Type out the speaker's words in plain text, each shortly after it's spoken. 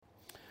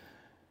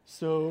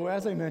So,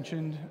 as I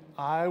mentioned,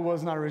 I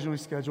was not originally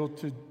scheduled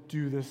to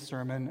do this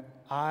sermon.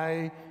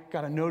 I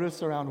got a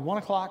notice around 1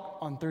 o'clock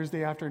on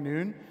Thursday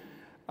afternoon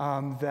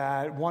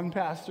that one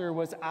pastor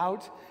was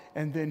out,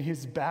 and then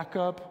his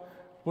backup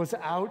was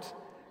out,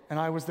 and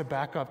I was the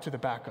backup to the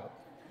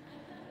backup.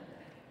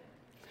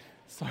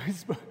 So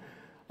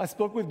I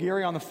spoke with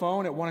Gary on the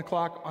phone at 1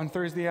 o'clock on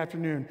Thursday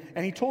afternoon,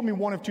 and he told me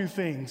one of two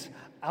things.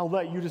 I'll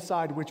let you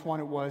decide which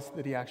one it was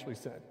that he actually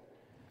said.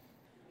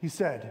 He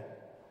said,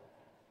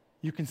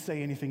 "You can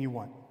say anything you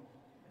want."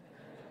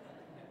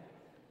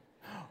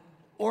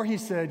 Or he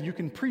said, "You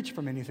can preach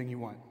from anything you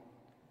want."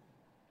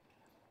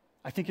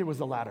 I think it was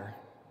the latter.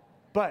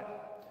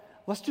 But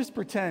let's just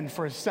pretend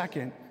for a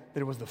second that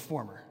it was the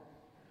former,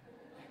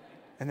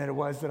 and that it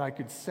was that I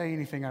could say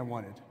anything I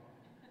wanted.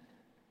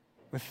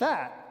 With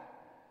that,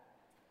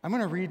 I'm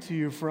going to read to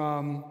you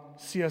from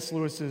C.S.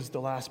 Lewis's The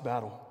Last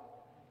Battle.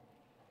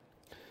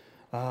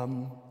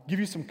 Give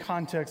you some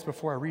context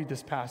before I read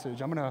this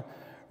passage. I'm going to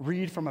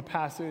read from a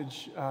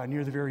passage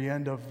near the very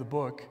end of the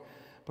book,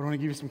 but I want to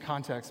give you some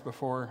context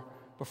before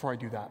I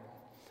do that.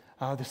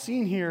 The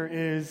scene here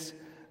is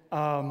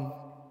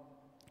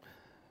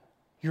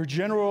your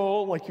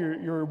general, like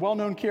your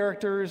well-known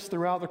characters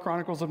throughout the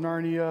Chronicles of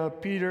Narnia: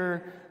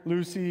 Peter,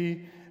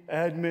 Lucy,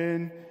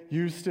 Edmund,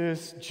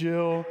 Eustace,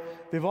 Jill.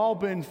 They've all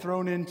been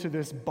thrown into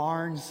this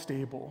barn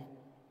stable.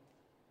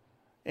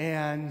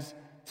 And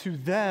to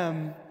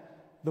them,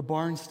 the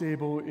barn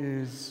stable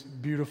is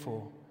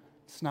beautiful.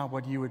 It's not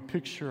what you would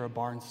picture a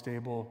barn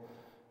stable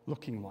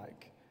looking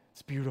like.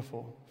 It's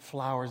beautiful,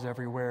 flowers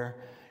everywhere.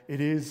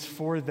 It is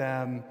for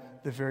them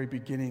the very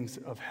beginnings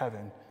of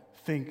heaven.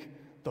 Think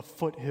the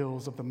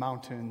foothills of the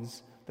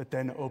mountains that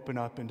then open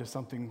up into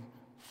something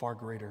far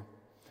greater.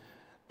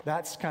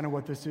 That's kind of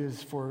what this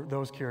is for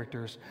those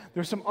characters.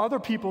 There's some other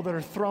people that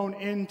are thrown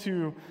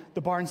into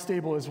the barn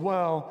stable as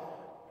well.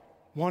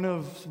 One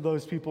of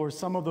those people, or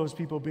some of those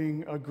people,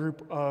 being a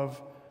group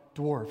of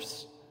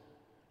dwarfs.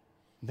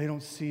 They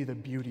don't see the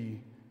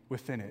beauty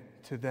within it.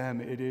 To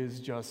them, it is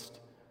just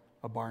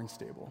a barn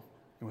stable.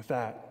 And with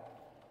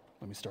that,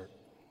 let me start.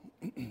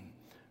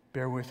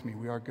 Bear with me.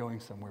 We are going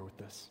somewhere with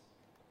this.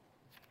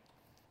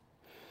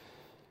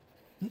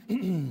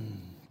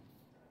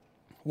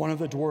 One of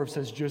the dwarfs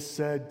has just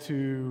said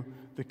to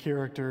the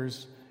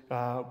characters,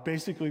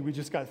 basically, we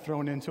just got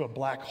thrown into a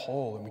black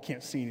hole and we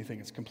can't see anything.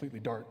 It's completely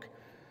dark.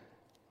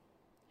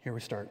 Here we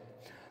start.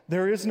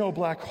 "There is no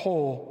black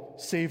hole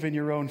save in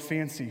your own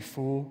fancy,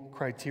 fool,"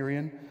 cried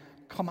Tyrion.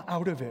 "Come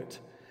out of it."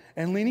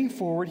 And leaning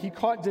forward, he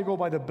caught Diggle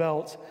by the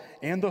belt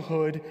and the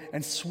hood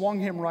and swung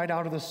him right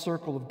out of the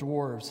circle of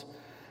dwarves.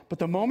 But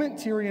the moment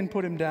Tyrion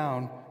put him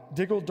down,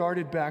 Diggle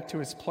darted back to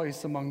his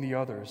place among the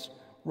others,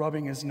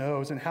 rubbing his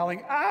nose and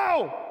howling,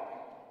 "Ow!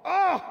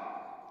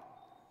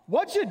 Ah!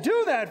 What'd you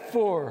do that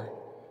for?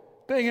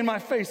 Banging my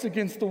face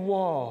against the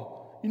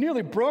wall. You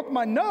nearly broke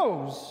my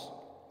nose."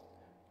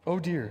 "Oh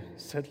dear,"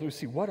 said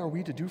Lucy, "what are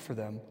we to do for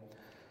them?"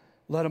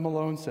 "Let him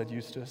alone," said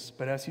Eustace,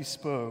 but as he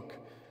spoke,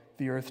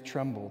 the earth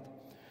trembled.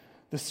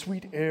 The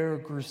sweet air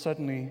grew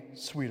suddenly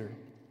sweeter.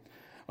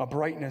 A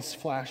brightness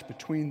flashed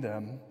between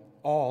them.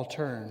 All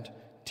turned.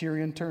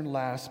 Tyrion turned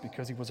last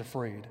because he was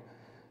afraid.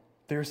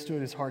 There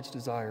stood his heart's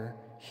desire,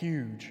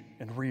 huge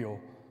and real,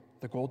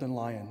 the golden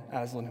lion,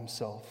 Aslan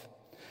himself.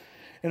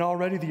 And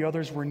already the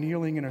others were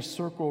kneeling in a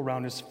circle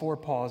around his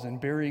forepaws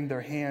and burying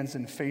their hands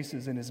and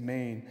faces in his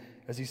mane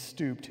as he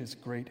stooped his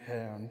great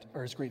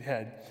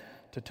head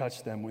to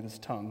touch them with his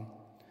tongue.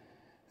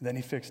 Then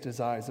he fixed his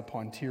eyes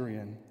upon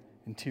Tyrion,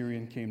 and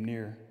Tyrion came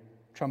near.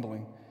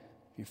 Trembling,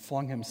 he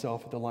flung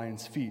himself at the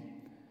lion's feet.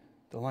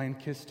 The lion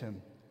kissed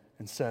him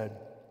and said,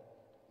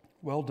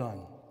 "Well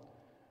done,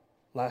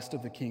 last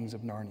of the kings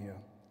of Narnia,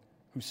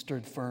 who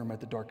stood firm at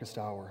the darkest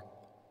hour."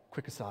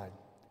 Quick aside,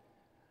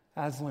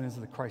 Aslan is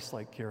the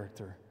Christ-like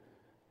character.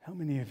 How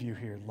many of you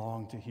here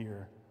long to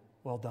hear,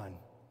 "Well done"?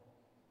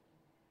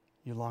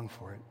 You long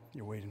for it.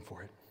 You're waiting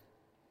for it.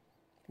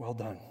 Well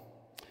done.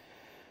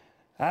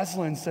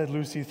 "Aslan," said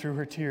Lucy through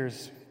her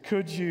tears,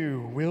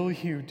 will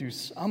you do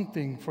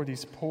something for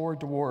these poor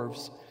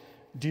dwarves?"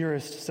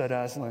 "Dearest," said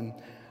Aslan,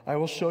 "I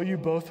will show you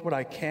both what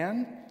I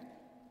can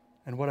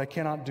and what I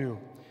cannot do."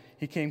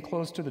 He came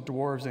close to the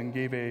dwarves and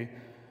gave a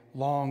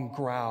long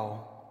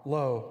growl,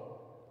 low,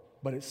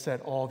 but it set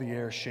all the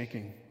air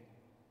shaking.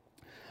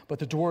 But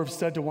the dwarves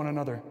said to one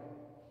another,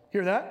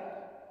 "Hear that?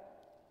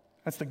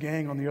 That's the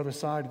gang on the other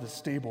side of the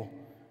stable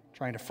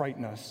trying to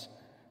frighten us.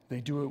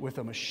 They do it with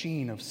a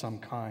machine of some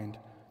kind.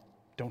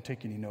 Don't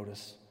take any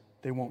notice.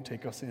 They won't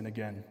take us in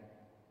again."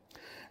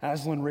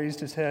 Aslan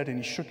raised his head and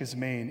he shook his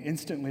mane.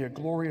 Instantly a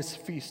glorious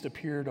feast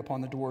appeared upon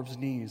the dwarves'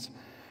 knees.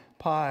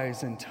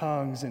 Pies and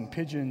tongues and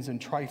pigeons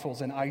and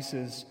trifles and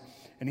ices,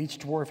 and each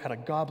dwarf had a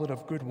goblet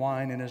of good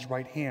wine in his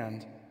right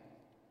hand,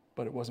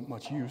 but it wasn't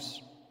much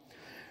use.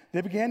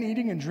 They began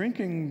eating and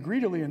drinking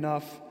greedily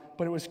enough,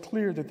 but it was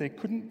clear that they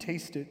couldn't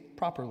taste it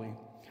properly.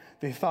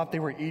 They thought they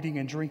were eating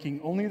and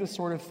drinking only the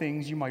sort of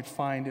things you might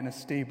find in a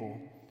stable.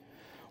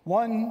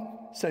 One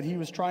said he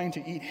was trying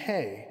to eat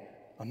hay.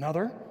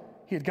 Another,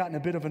 he had gotten a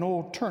bit of an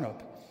old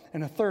turnip,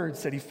 and a third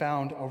said he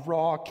found a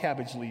raw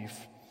cabbage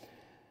leaf.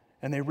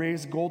 And they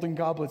raised golden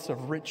goblets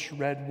of rich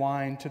red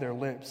wine to their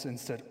lips and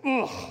said,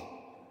 "Ugh,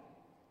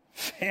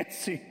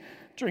 fancy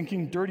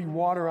drinking dirty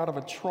water out of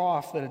a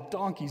trough that a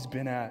donkey's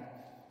been at.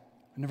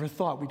 I never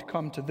thought we'd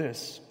come to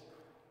this."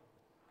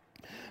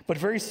 But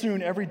very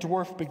soon every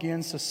dwarf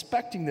began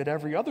suspecting that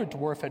every other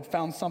dwarf had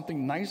found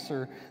something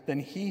nicer than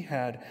he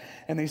had,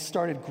 and they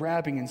started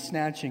grabbing and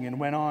snatching and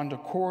went on to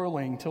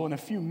quarreling till in a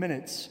few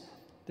minutes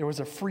there was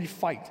a free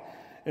fight,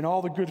 and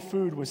all the good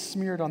food was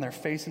smeared on their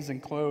faces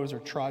and clothes or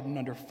trodden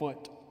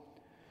underfoot.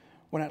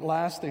 When at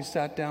last they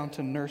sat down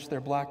to nurse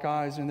their black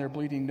eyes and their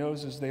bleeding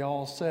noses, they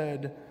all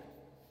said,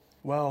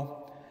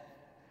 "Well,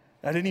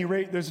 at any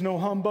rate, there's no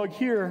humbug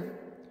here.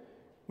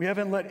 We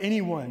haven't let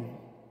anyone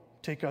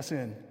take us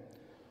in.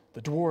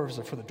 The dwarves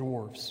are for the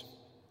dwarves."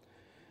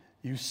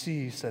 "You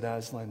see," said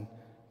Aslan,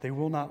 "they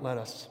will not let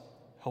us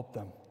help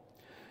them.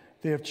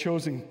 They have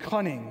chosen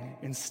cunning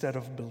instead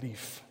of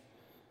belief.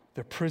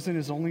 Their prison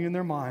is only in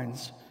their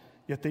minds,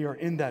 yet they are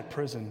in that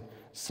prison,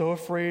 so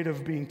afraid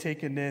of being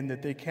taken in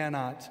that they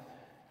cannot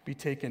be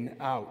taken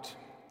out."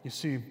 You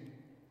see,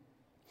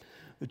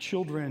 the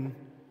children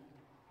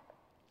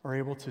are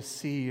able to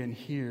see and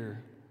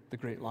hear the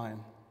great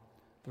lion.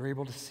 They're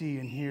able to see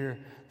and hear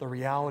the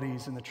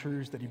realities and the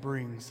truths that he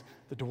brings.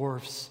 The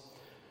dwarfs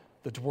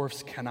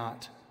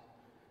cannot.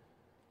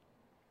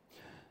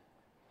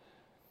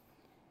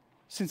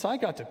 Since I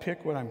got to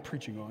pick what I'm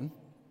preaching on,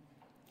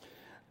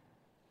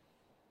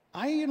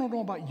 I don't know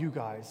about you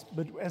guys,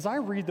 but as I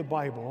read the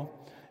Bible,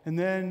 and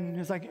then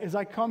as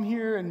I come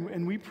here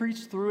and we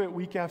preach through it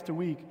week after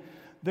week,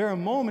 there are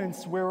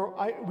moments where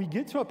we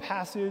get to a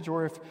passage,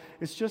 or if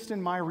it's just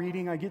in my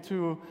reading, I get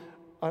to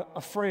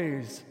a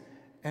phrase,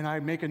 and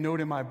I make a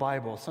note in my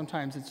Bible.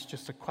 Sometimes it's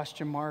just a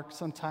question mark.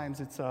 Sometimes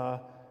it's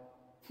a,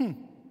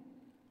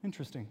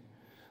 interesting.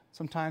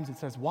 Sometimes it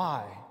says,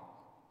 "Why?"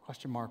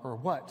 question mark, or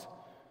 "What?"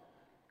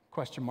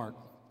 question mark.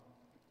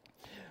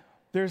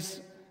 There's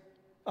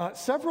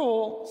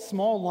several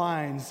small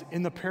lines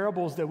in the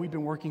parables that we've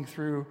been working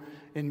through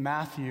in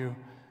Matthew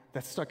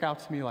that stuck out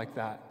to me like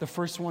that. The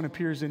first one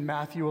appears in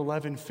Matthew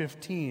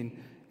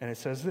 11:15, and it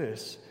says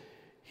this: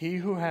 "He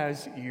who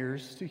has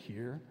ears to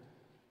hear,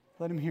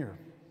 let him hear."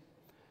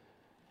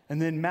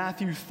 And then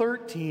Matthew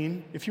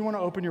 13, if you want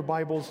to open your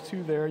Bibles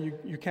to there,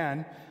 you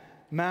can.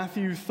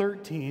 Matthew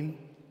 13,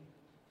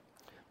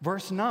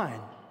 verse 9,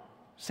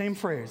 same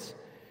phrase.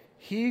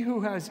 "He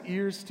who has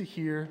ears to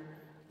hear,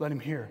 let him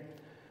hear."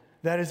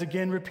 That is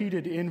again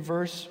repeated in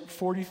verse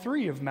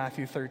 43 of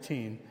Matthew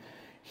 13.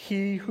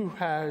 "He who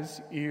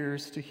has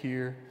ears to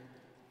hear,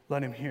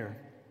 let him hear."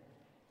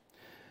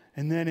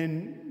 And then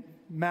in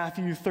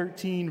Matthew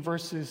 13,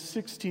 verses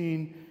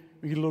 16,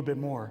 we get a little bit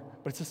more,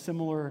 but it's a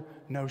similar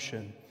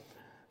notion.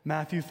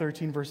 Matthew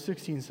 13, verse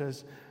 16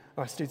 states,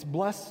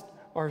 Blessed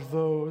are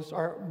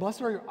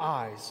your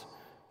eyes,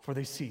 for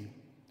they see,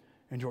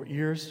 and your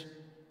ears,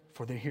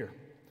 for they hear.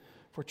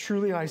 For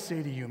truly I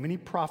say to you, many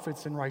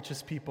prophets and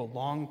righteous people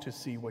long to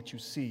see what you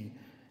see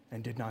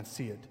and did not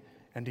see it,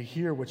 and to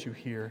hear what you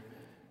hear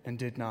and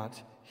did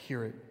not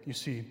hear it." You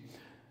see,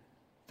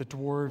 the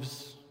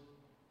dwarves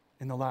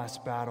in the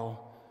last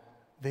battle,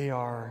 they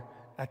are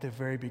at the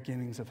very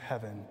beginnings of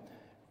heaven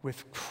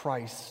with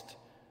Christ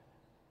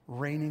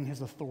raining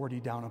his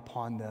authority down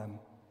upon them,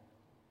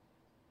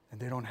 and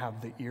they don't have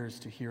the ears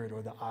to hear it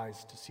or the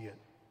eyes to see it.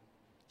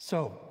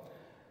 So,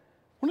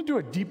 I want to do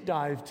a deep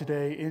dive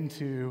today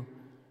into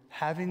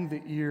having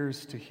the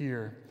ears to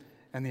hear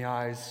and the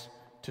eyes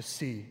to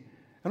see.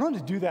 I want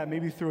to do that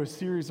maybe through a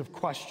series of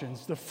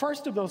questions. The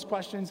first of those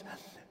questions,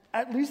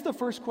 at least the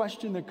first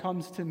question that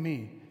comes to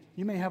me,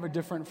 you may have a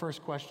different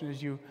first question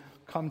as you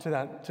come to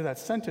that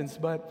sentence,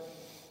 but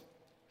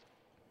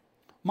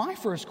my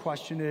first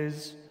question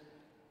is,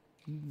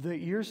 the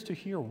ears to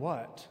hear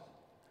what?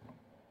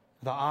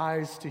 The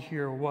eyes to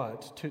hear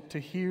what? To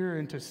hear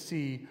and to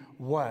see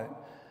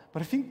what?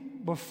 But I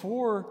think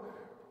before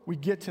we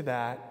get to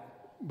that,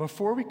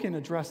 before we can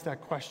address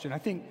that question, I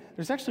think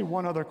there's actually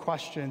one other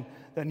question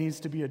that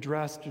needs to be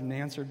addressed and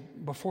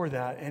answered before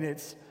that, and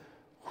it's,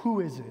 who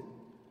is it?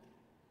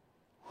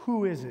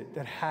 Who is it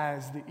that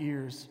has the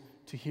ears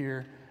to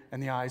hear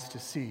and the eyes to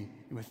see?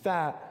 And with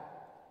that,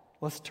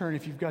 let's turn,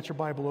 if you've got your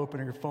Bible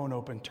open or your phone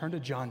open, turn to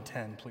John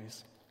 10,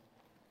 please.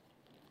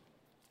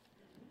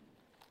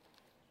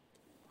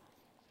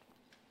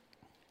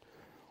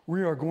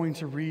 We are going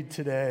to read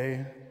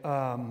today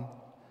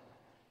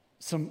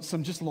some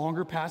just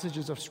longer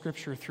passages of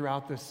Scripture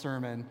throughout this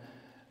sermon,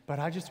 but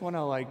I just want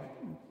to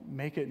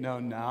make it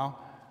known now,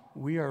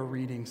 we are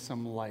reading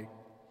some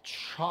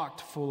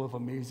chocked full of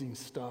amazing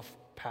stuff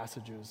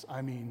passages.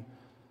 I mean,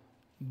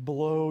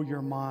 blow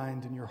your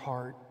mind and your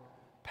heart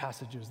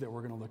passages that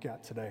we're going to look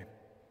at today.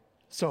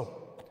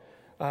 So,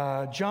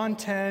 John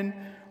 10,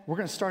 we're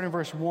going to start in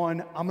verse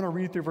 1. I'm going to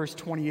read through verse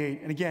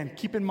 28. And again,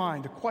 keep in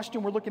mind, the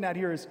question we're looking at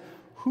here is,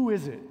 who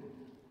is it?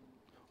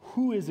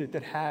 Who is it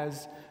that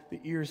has the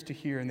ears to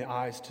hear and the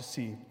eyes to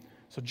see?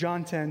 So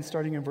John 10,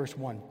 starting in verse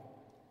 1.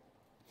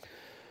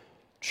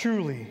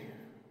 Truly,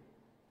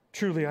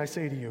 truly, I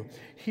say to you,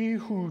 he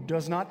who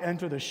does not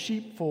enter the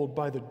sheepfold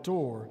by the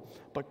door,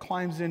 but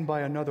climbs in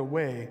by another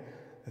way,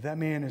 that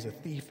man is a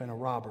thief and a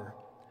robber.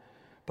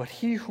 But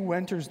he who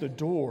enters the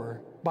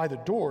door by the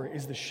door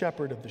is the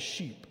shepherd of the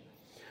sheep.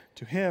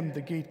 To him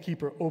the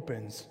gatekeeper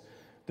opens.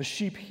 The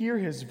sheep hear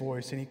his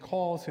voice, and he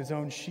calls his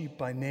own sheep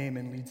by name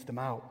and leads them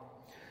out.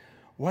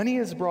 When he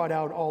has brought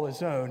out all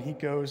his own, he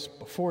goes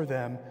before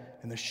them,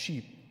 and the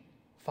sheep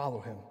follow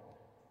him,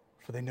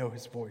 for they know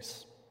his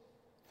voice.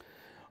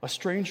 A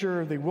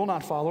stranger they will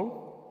not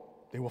follow,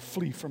 they will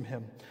flee from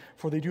him,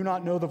 for they do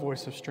not know the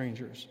voice of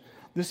strangers.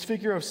 This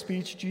figure of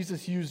speech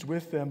Jesus used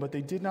with them, but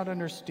they did not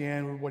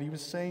understand what he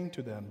was saying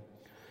to them.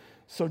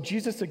 So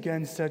Jesus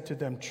again said to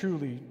them,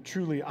 Truly,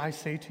 truly, I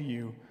say to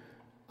you,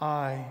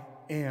 I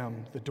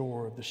am the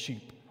door of the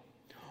sheep.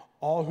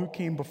 All who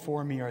came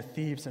before me are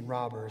thieves and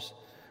robbers,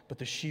 but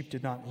the sheep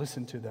did not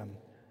listen to them.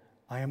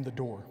 I am the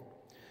door.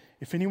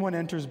 If anyone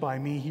enters by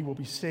me, he will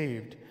be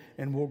saved,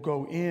 and will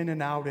go in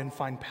and out and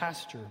find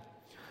pasture.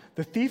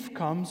 The thief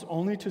comes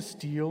only to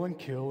steal and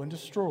kill and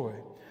destroy.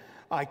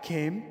 I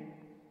came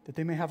that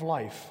they may have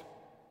life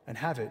and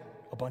have it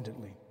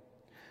abundantly.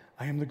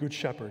 I am the good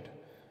shepherd.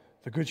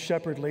 The good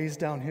shepherd lays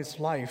down his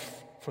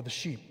life for the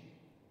sheep.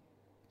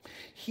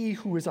 He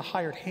who is a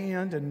hired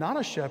hand and not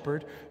a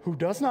shepherd, who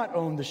does not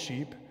own the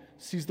sheep,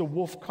 sees the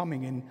wolf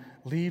coming and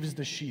leaves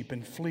the sheep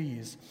and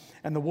flees,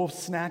 and the wolf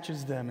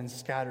snatches them and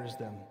scatters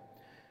them.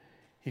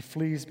 He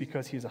flees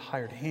because he is a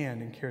hired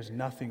hand and cares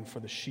nothing for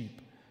the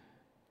sheep.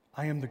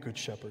 I am the good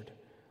shepherd.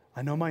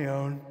 I know my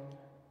own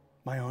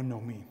know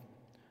me.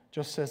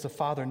 Just as the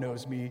Father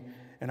knows me,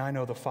 and I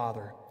know the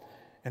Father.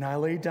 And I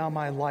lay down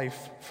my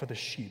life for the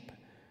sheep.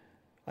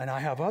 And I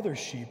have other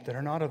sheep that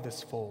are not of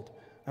this fold.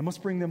 I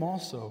must bring them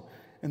also,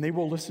 and they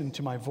will listen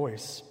to my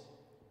voice.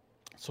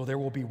 So there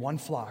will be one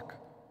flock,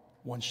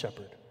 one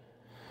shepherd.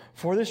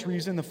 For this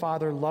reason the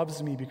Father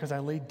loves me, because I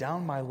laid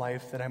down my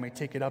life that I may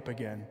take it up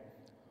again.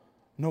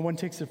 No one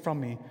takes it from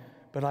me,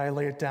 but I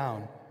lay it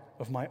down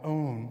of my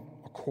own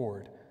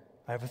accord.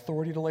 I have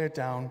authority to lay it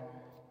down,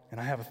 and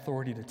I have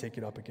authority to take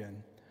it up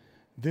again.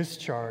 This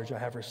charge I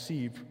have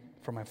received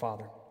from my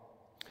Father.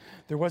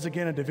 There was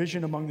again a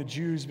division among the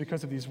Jews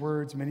because of these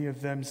words. Many of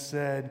them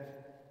said,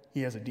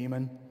 he has a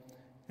demon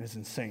and is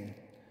insane.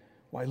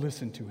 Why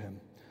listen to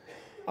him?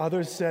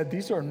 Others said,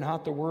 these are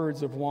not the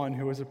words of one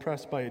who is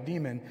oppressed by a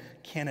demon.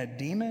 Can a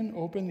demon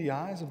open the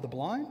eyes of the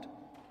blind?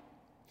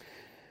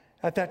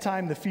 At that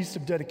time, the Feast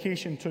of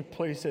Dedication took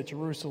place at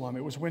Jerusalem.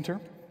 It was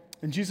winter,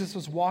 and Jesus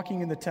was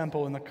walking in the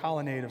temple in the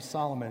colonnade of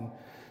Solomon.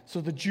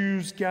 So the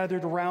Jews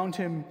gathered around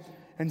him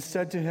and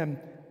said to him,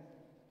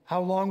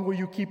 how long will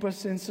you keep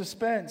us in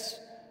suspense?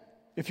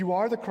 If you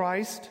are the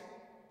Christ,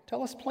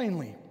 tell us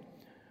plainly.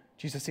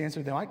 Jesus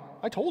answered them,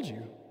 I told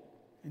you,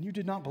 and you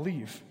did not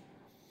believe.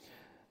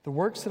 The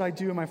works that I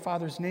do in my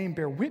Father's name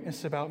bear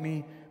witness about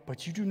me,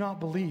 but you do not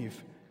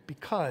believe,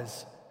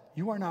 because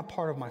you are not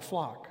part of my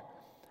flock.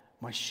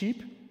 My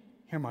sheep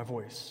hear my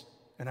voice,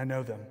 and I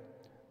know them.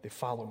 They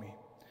follow me.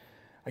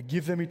 I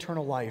give them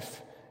eternal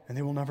life, and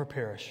they will never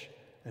perish,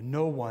 and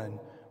no one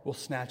will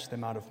snatch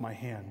them out of my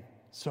hand.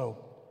 So,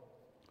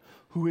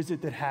 who is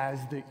it that has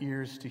the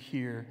ears to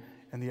hear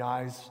and the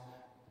eyes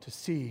to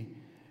see?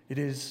 It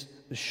is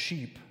the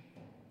sheep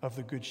of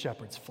the good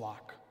shepherd's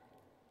flock.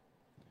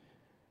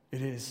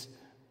 It is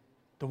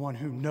the one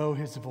who know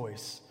his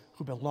voice,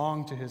 who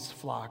belong to his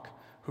flock,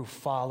 who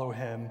follow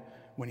him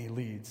when he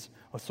leads.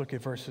 Let's look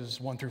at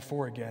verses 1 through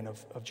 4 again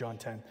of John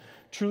 10.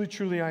 Truly,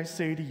 truly, I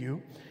say to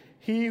you,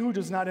 he who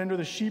does not enter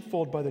the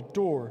sheepfold by the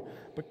door,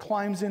 but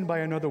climbs in by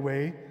another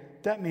way,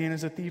 that man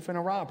is a thief and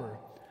a robber.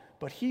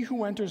 But he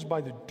who enters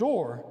by the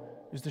door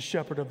is the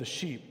shepherd of the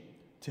sheep.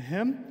 To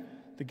him,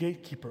 the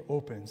gatekeeper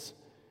opens,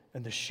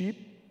 and the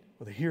sheep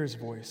will hear his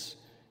voice.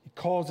 He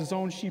calls his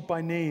own sheep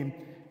by name,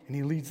 and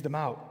he leads them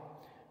out.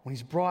 When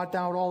he's brought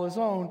out all his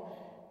own,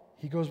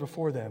 he goes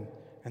before them,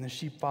 and the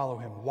sheep follow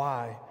him.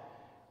 Why?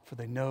 For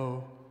they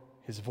know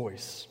his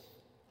voice.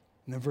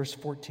 And then verse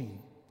 14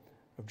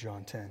 of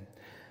John 10.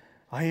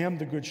 I am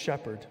the good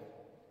shepherd.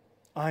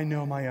 I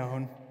know my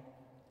own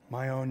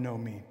know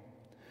me.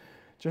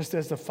 Just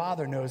as the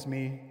Father knows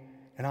me,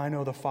 and I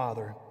know the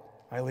Father,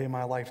 I lay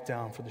my life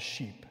down for the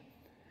sheep.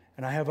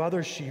 And I have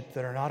other sheep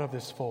that are not of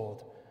this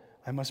fold.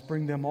 I must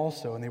bring them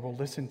also, and they will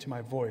listen to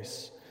my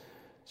voice.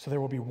 So there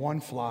will be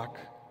one flock,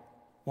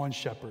 one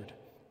shepherd.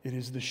 It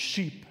is the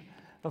sheep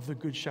of the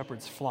good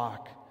shepherd's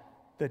flock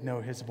that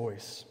know his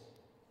voice.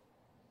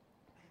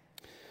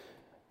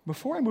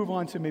 Before I move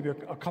on to maybe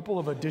a couple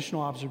of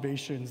additional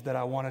observations that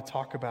I want to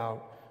talk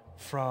about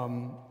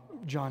from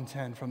John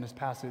 10, from this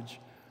passage,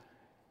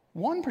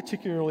 one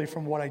particularly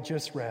from what I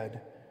just read,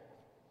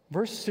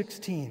 verse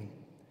 16,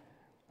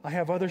 I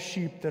have other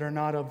sheep that are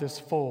not of this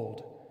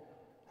fold.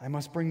 I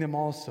must bring them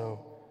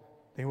also.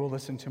 They will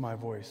listen to my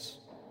voice.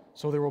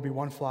 So there will be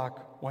one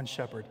flock, one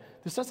shepherd.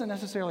 This doesn't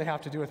necessarily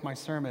have to do with my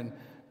sermon,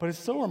 but it's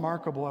so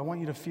remarkable, I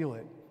want you to feel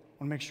it.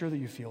 I want to make sure that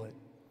you feel it.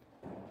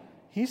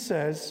 He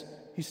says,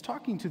 he's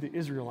talking to the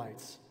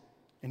Israelites,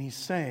 and he's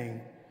saying,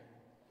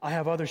 I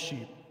have other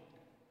sheep.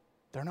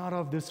 They're not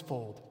of this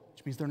fold,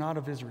 which means they're not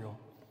of Israel,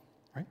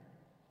 right?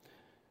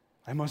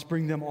 I must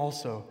bring them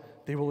also.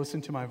 They will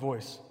listen to my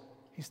voice.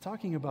 He's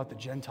talking about the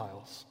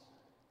Gentiles.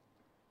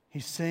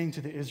 He's saying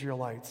to the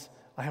Israelites,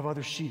 I have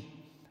other sheep,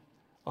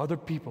 other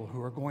people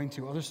who are going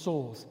to, other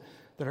souls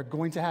that are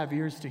going to have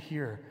ears to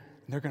hear,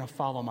 and they're going to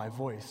follow my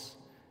voice.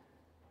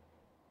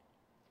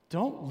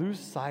 Don't lose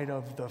sight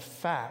of the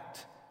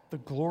fact, the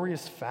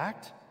glorious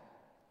fact,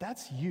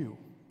 that's you.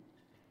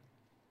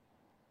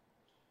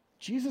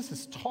 Jesus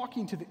is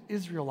talking to the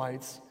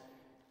Israelites.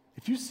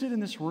 If you sit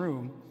in this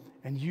room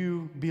and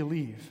you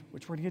believe,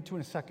 which we're going to get to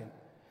in a second,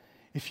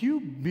 if you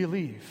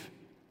believe,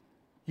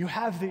 you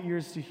have the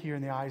ears to hear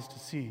and the eyes to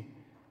see,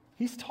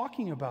 he's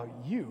talking about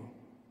you.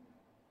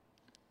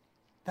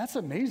 That's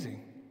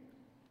amazing.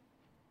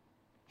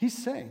 He's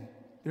saying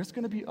there's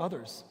going to be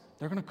others.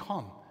 They're going to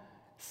come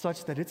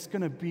such that it's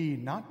going to be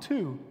not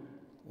two,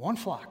 one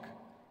flock,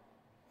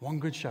 one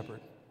good shepherd.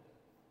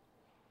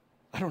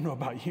 I don't know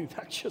about you.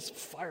 That just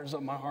fires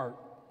up my heart.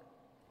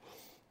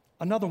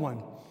 Another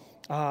one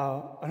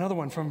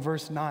from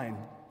verse 9.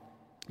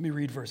 Let me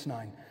read verse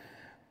 9.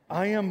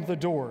 I am the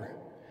door.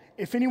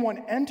 If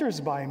anyone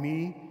enters by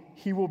me,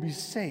 he will be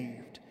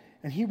saved,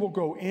 and he will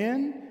go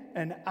in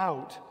and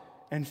out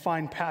and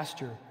find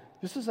pasture.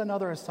 This is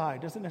another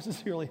aside. Doesn't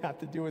necessarily have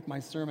to do with my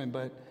sermon,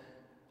 but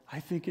I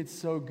think it's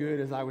so good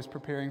as I was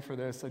preparing for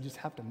this. I just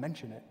have to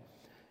mention it.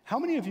 How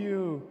many of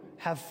you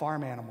have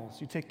farm animals?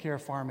 You take care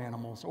of farm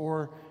animals,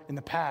 or in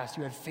the past,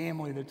 you had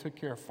family that took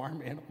care of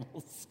farm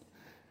animals?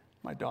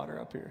 My daughter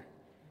up here.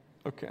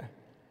 Okay.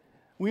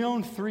 We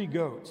own 3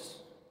 goats.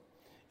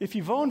 If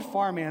you've owned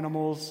farm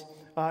animals,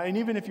 and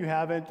even if you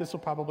haven't, this will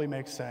probably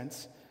make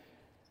sense.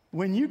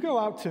 When you go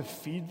out to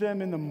feed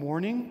them in the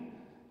morning,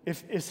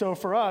 so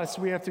for us,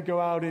 we have to go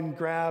out and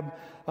grab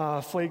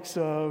flakes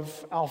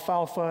of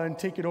alfalfa and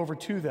take it over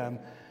to them.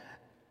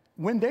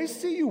 When they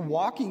see you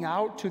walking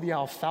out to the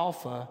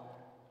alfalfa,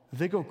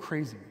 they go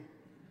crazy.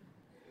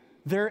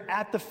 They're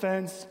at the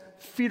fence,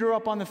 feet are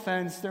up on the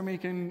fence, they're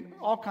making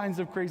all kinds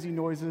of crazy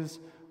noises.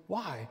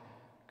 Why?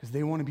 Because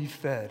they want to be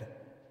fed,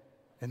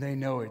 and they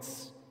know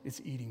it's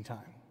eating time.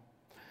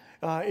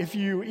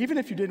 Even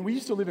if you didn't, we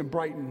used to live in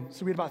Brighton,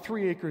 so we had about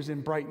 3 acres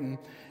in Brighton.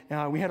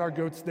 We had our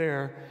goats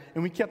there,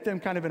 and we kept them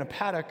kind of in a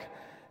paddock,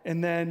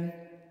 and then,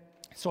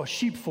 so a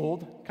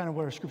sheepfold, kind of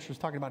what our scripture is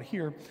talking about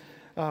here.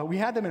 We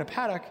had them in a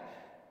paddock,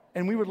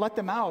 and we would let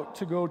them out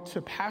to go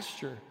to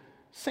pasture.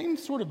 Same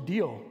sort of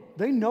deal.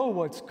 They know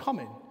what's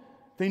coming.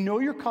 They know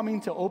you're coming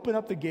to open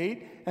up the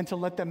gate and to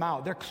let them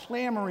out. They're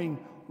clamoring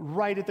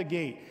right at the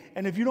gate.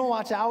 And if you don't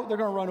watch out, they're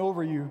going to run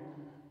over you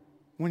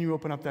when you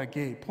open up that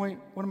gate.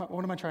 What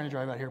am I trying to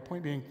drive at here?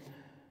 Point being,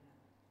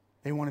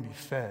 they want to be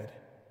fed,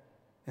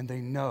 and they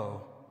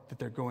know that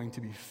they're going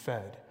to be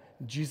fed.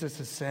 Jesus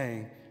is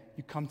saying,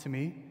 you come to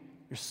me,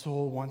 your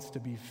soul wants to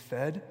be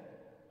fed,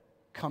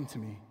 come to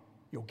me,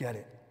 you'll get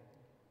it.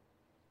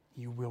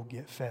 You will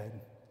get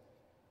fed.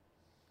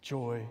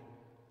 Joy,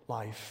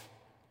 life,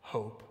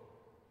 hope,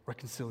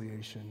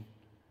 reconciliation,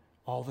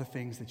 all the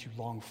things that you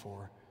long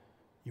for,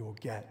 you will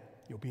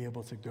get. You'll be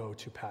able to go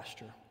to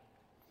pasture.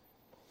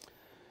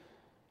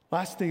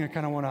 Last thing I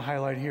kind of want to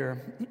highlight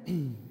here.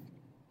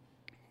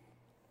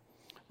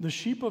 The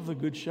sheep of the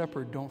Good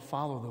Shepherd don't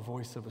follow the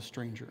voice of a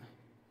stranger.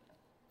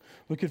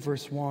 Look at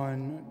verse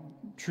 1.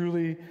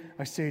 Truly,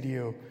 I say to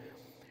you,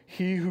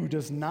 he who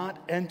does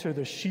not enter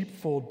the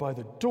sheepfold by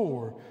the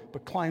door,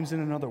 but climbs in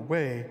another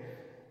way,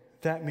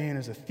 that man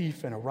is a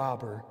thief and a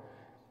robber.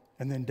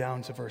 And then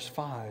down to verse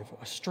 5.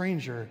 A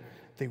stranger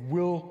they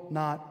will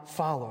not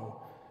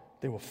follow,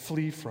 they will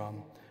flee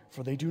from,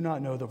 for they do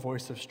not know the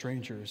voice of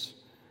strangers.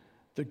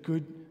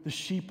 The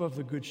sheep of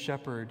the Good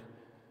Shepherd,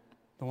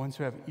 the ones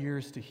who have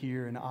ears to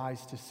hear and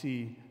eyes to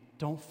see,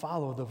 don't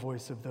follow the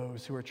voice of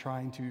those who are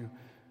trying to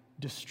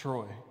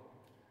destroy,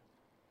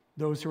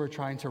 those who are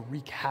trying to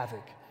wreak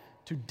havoc,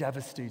 to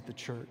devastate the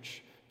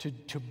church, to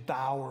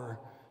devour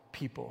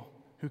people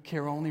who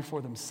care only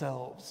for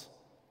themselves.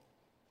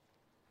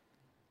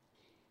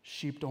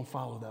 Sheep don't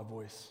follow that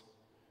voice.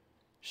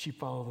 Sheep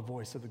follow the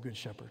voice of the Good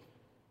Shepherd.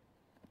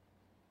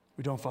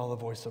 We don't follow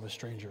the voice of a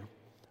stranger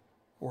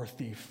or a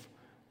thief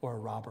or a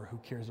robber who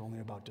cares only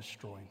about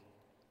destroying.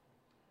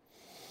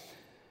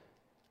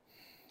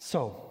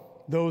 So,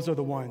 those are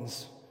the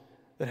ones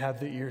that have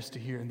the ears to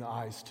hear and the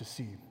eyes to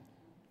see.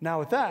 Now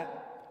with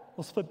that,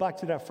 let's flip back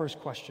to that first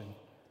question.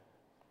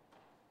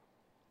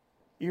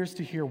 Ears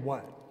to hear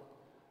what?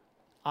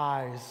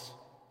 Eyes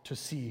to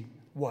see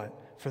what?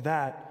 For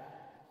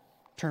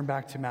that, turn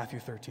back to Matthew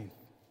 13.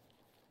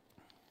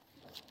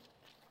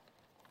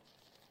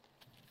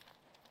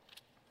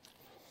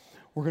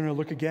 We're going to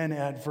look again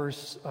at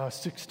verse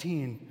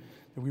 16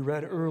 that we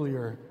read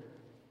earlier.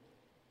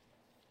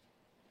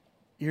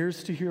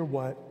 Ears to hear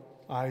what?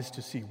 Eyes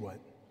to see what?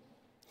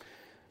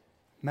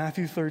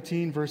 Matthew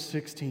 13, verse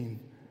 16.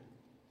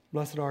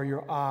 Blessed are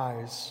your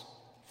eyes,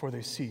 for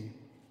they see,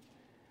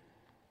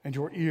 and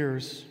your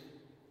ears,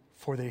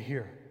 for they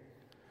hear.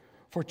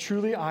 For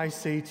truly I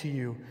say to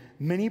you,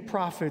 many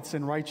prophets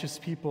and righteous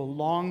people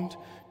longed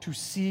to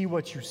see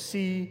what you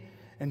see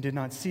and did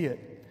not see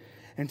it,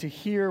 and to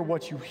hear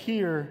what you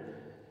hear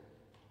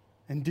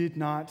and did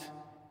not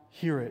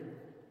hear it.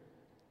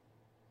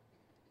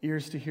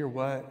 Ears to hear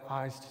what?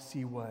 Eyes to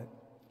see what?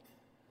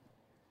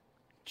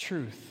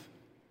 Truth.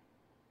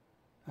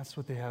 That's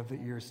what they have the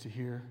ears to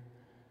hear.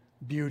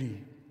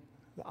 Beauty,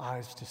 the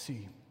eyes to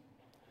see.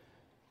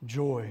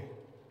 Joy,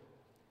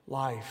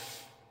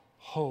 life,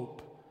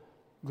 hope,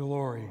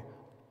 glory.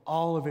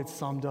 All of it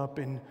summed up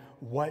in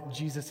what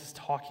Jesus is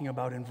talking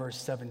about in verse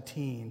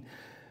 17.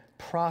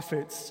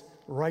 Prophets,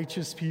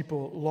 righteous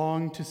people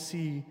long to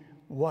see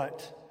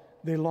what?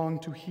 They long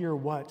to hear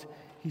what?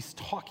 He's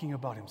talking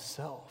about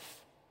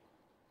himself.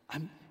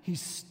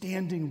 He's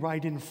standing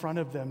right in front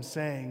of them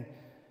saying,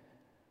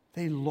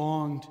 they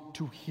longed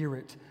to hear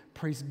it.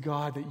 Praise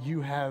God that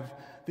you have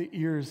the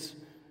ears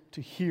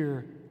to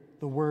hear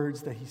the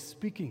words that he's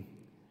speaking.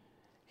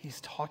 He's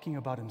talking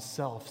about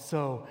himself.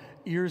 So,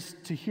 ears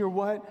to hear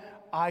what?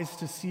 Eyes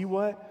to see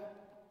what?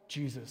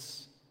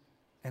 Jesus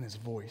and his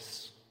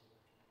voice.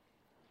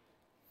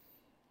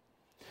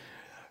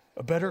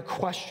 A better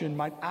question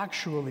might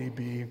actually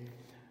be,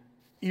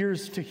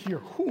 ears to hear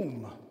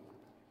whom?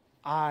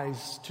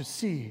 Eyes to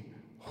see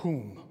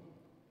whom?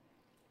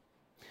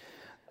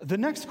 The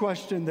next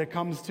question that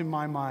comes to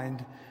my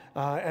mind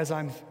as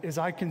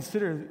I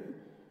consider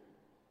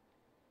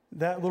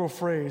that little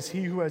phrase,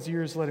 he who has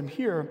ears, let him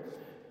hear,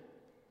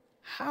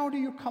 how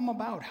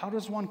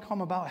does one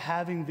come about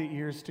having the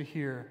ears to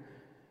hear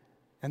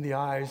and the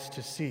eyes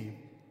to see?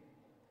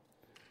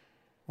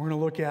 We're going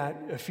to look at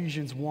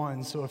Ephesians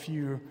 1. So if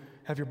you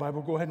have your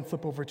Bible, go ahead and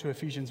flip over to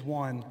Ephesians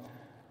 1.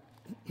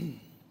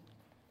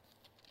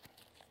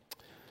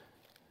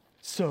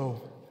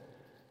 So,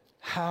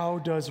 how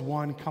does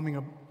one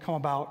come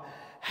about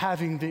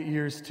having the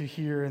ears to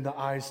hear and the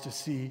eyes to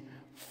see?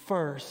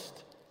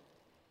 First,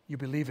 you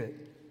believe it.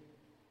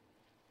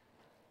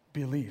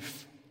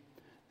 Belief.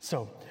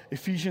 So,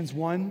 Ephesians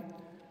 1,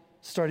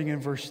 starting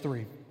in verse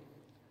 3.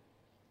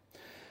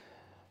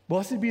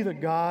 Blessed be the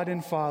God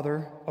and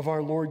Father of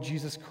our Lord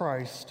Jesus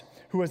Christ,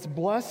 who has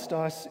blessed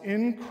us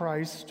in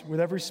Christ with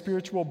every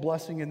spiritual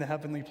blessing in the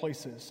heavenly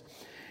places,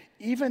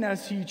 even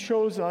as he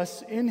chose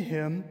us in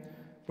him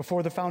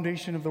before the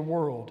foundation of the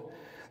world,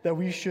 that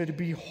we should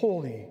be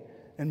holy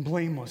and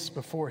blameless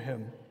before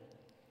him.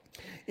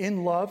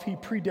 In love, he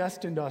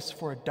predestined us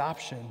for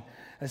adoption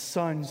as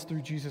sons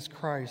through Jesus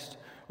Christ,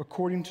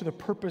 according to the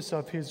purpose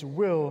of his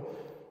will,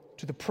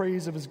 to the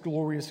praise of his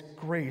glorious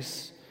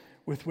grace,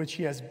 with which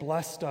he has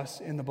blessed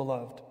us in the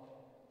beloved.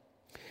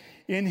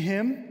 In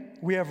him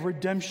we have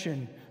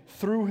redemption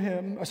through his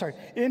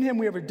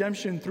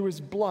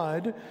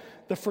blood,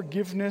 the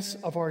forgiveness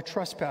of our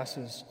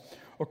trespasses,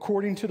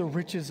 according to the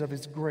riches of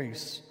his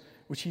grace,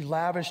 which he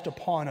lavished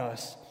upon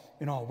us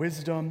in all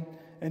wisdom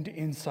and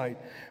insight,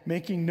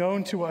 making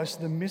known to us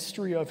the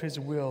mystery of his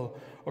will,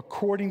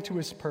 according to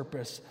his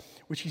purpose,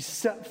 which he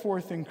set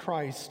forth in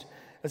Christ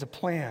as a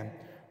plan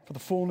for the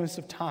fullness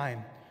of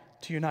time,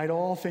 to unite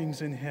all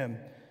things in him,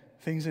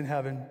 things in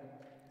heaven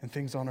and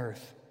things on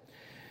earth.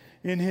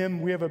 In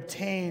him we have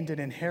obtained an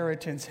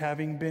inheritance,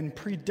 having been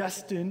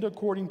predestined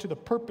according to the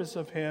purpose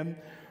of him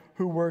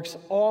who works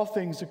all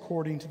things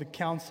according to the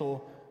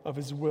counsel of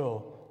his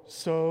will,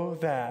 so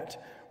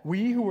that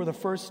we who were the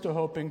first to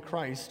hope in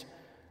Christ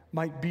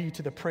might be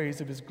to the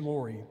praise of his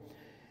glory.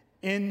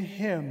 In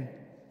him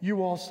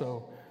you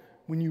also,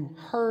 when you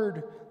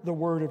heard the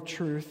word of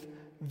truth,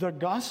 the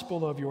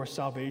gospel of your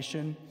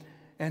salvation,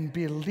 and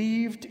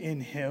believed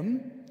in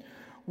him,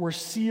 were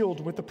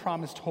sealed with the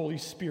promised Holy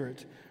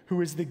Spirit,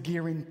 who is the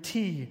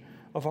guarantee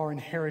of our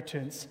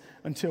inheritance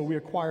until we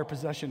acquire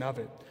possession of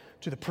it,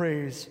 to the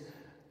praise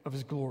of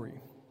his glory.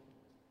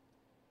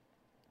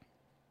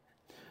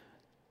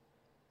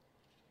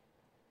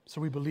 So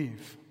we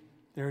believe.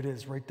 There it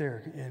is, right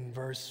there in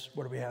verse,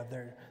 what do we have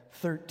there?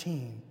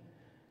 13.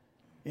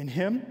 In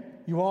him,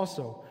 you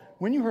also,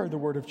 when you heard the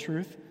word of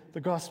truth,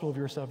 the gospel of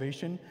your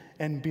salvation,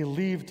 and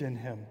believed in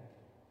him,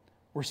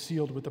 were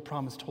sealed with the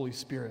promised Holy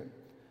Spirit.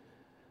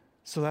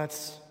 So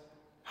that's,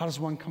 how does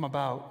one come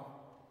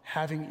about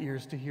having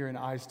ears to hear and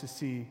eyes to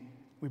see?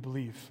 We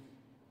believe.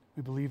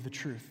 We believe the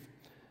truth.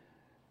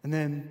 And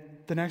then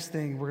the next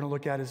thing we're going to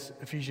look at is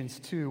Ephesians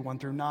 2, 1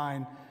 through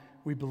 9.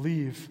 We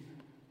believe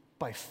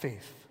by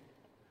faith.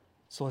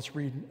 So let's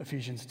read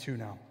Ephesians 2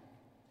 now.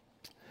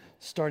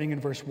 Starting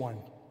in verse 1.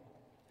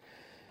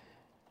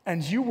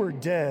 And you were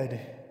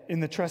dead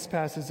in the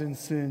trespasses and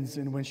sins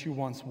in which you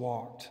once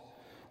walked,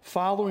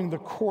 following the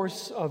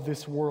course of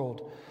this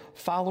world,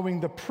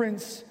 following the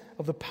prince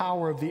of the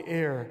power of the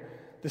air,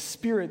 the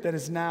spirit that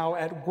is now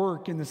at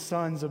work in the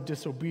sons of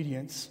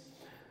disobedience,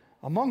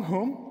 among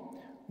whom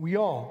we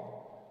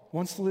all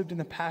once lived in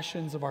the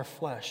passions of our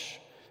flesh,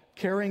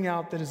 carrying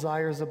out the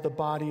desires of the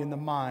body and the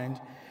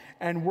mind,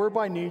 and were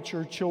by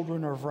nature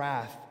children of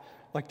wrath,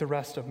 like the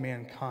rest of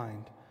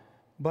mankind.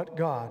 But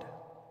God,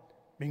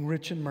 being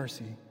rich in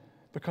mercy,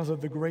 because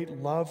of the great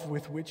love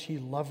with which he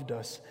loved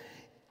us,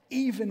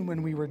 even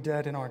when we were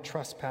dead in our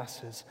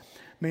trespasses,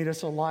 made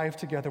us alive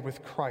together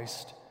with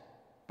Christ.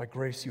 By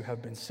grace you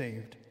have been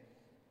saved.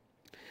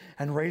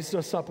 And raised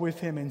us up with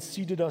him and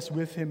seated us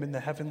with him in the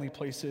heavenly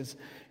places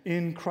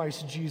in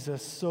Christ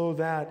Jesus, so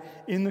that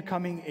in the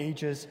coming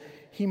ages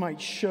he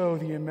might show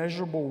the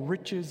immeasurable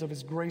riches of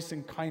his grace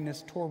and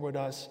kindness toward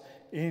us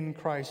in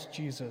Christ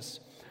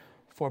Jesus.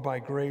 For by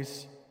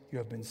grace you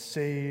have been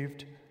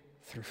saved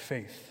through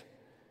faith.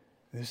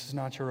 This is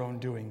not your own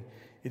doing.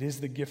 It is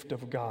the gift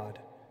of God,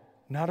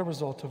 not a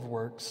result of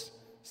works,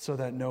 so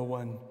that no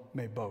one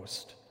may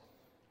boast.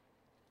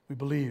 We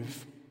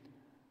believe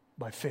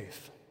by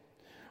faith.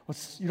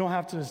 You don't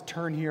have to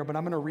turn here, but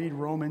I'm going to read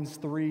Romans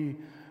 3,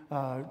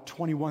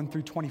 21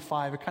 through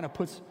 25. It kind of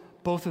puts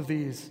both of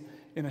these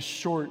in a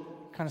short,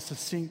 kind of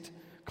succinct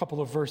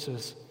couple of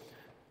verses.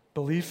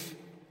 Belief,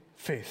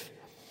 faith.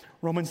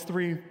 Romans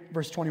 3,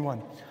 verse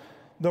 21.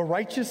 The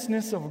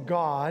righteousness of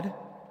God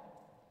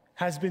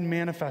has been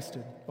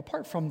manifested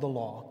apart from the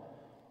law,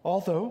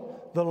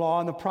 although the law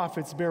and the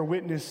prophets bear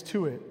witness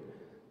to it.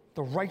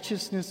 The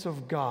righteousness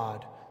of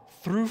God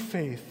through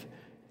faith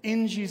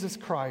in Jesus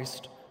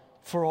Christ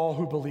for all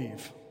who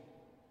believe.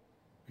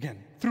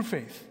 Again, through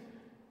faith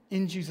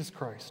in Jesus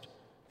Christ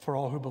for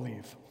all who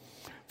believe.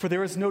 For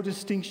there is no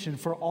distinction,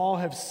 for all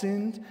have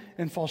sinned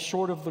and fall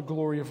short of the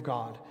glory of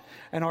God,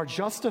 and are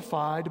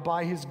justified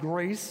by his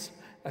grace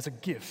as a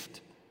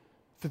gift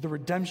through the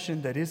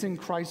redemption that is in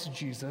Christ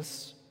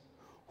Jesus,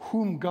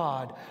 whom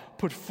God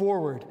put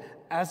forward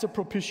as a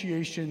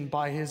propitiation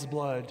by his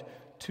blood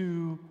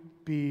to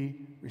be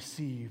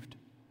received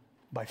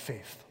by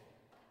faith.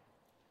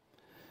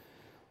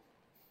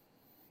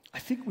 I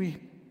think we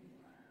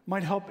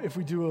might help if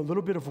we do a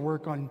little bit of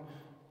work on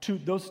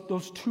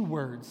those two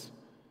words,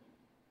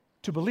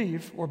 to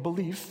believe or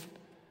belief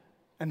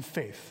and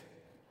faith.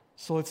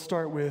 So let's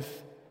start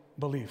with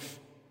belief.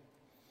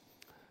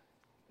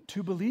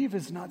 To believe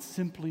is not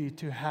simply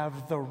to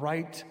have the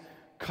right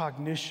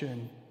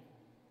cognition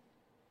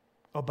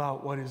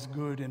about what is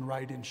good and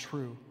right and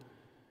true.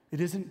 It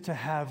isn't to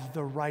have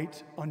the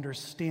right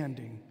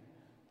understanding,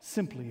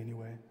 simply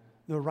anyway,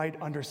 the right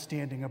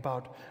understanding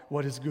about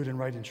what is good and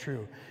right and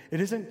true. It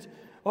isn't,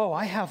 oh,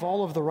 I have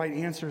all of the right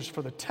answers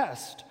for the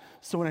test,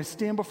 so when I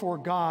stand before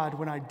God,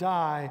 when I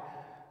die,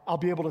 I'll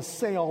be able to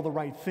say all the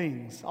right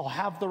things. I'll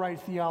have the right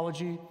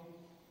theology.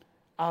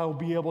 I'll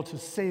be able to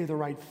say the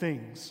right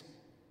things.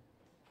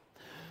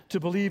 To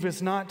believe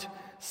is not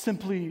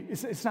simply,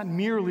 it's not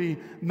merely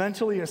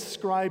mentally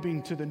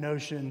ascribing to the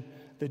notion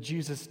that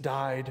Jesus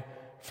died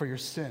for your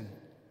sin.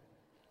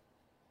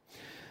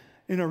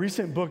 In a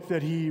recent book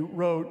that he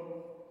wrote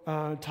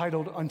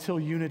titled Until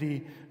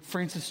Unity,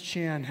 Francis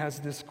Chan has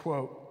this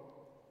quote: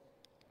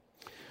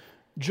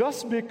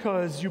 "Just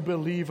because you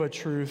believe a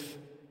truth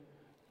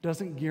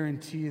doesn't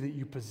guarantee that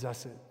you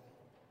possess it."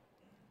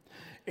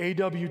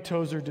 A.W.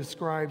 Tozer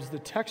describes the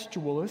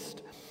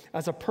textualist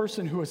as a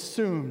person who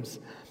assumes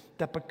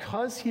that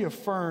because he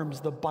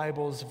affirms the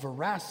Bible's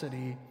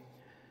veracity,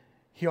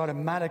 he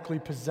automatically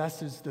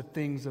possesses the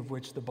things of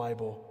which the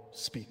Bible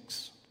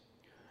speaks.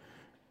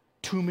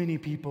 Too many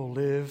people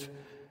live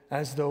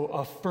as though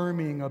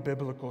affirming a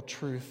biblical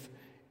truth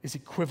is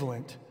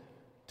equivalent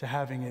to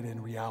having it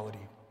in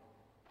reality.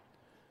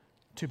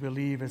 To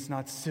believe is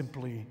not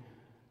simply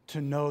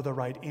to know the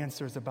right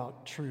answers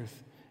about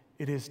truth.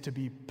 It is to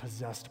be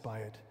possessed by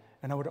it.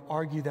 And I would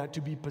argue that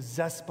to be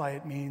possessed by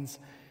it means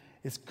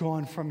it's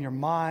gone from your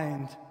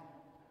mind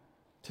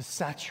to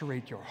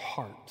saturate your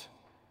heart.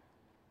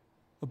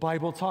 The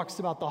Bible talks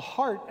about the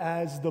heart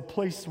as the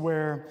place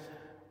where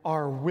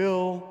our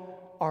will,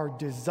 our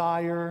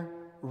desire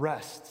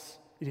rests.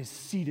 It is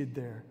seated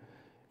there.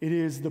 It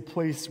is the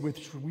place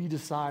which we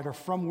decide, or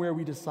from where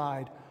we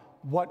decide,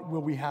 what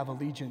will we have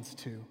allegiance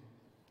to.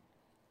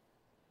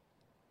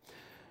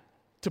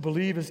 To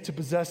believe is to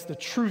possess the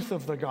truth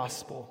of the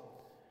gospel.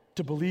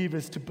 To believe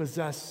is to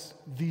possess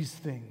these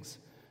things,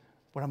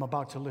 what I'm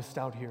about to list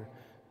out here.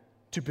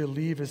 To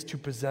believe is to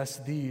possess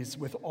these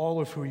with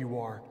all of who you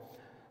are.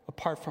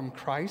 Apart from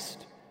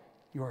Christ,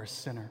 you are a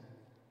sinner.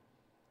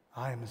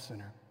 I am a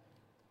sinner.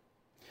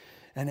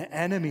 An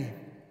enemy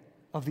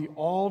of the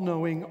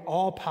all-knowing,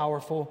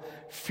 all-powerful,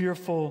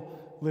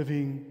 fearful,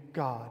 living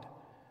God.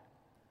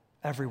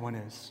 Everyone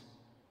is.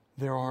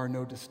 There are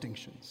no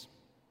distinctions.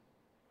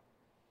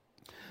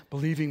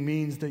 Believing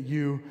means that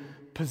you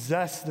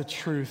possess the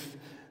truth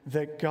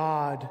that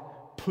God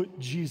put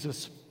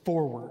Jesus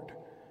forward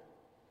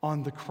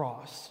on the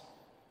cross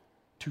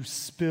to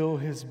spill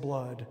his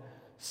blood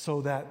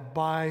so that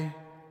by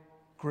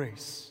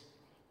grace,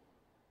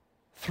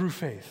 through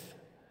faith,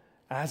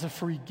 as a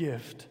free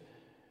gift,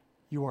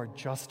 you are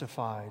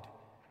justified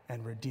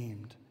and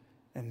redeemed,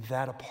 and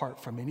that apart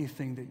from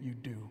anything that you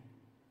do.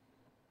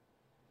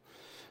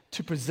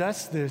 To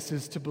possess this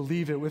is to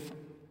believe it with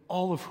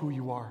all of who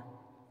you are,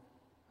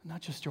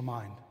 not just your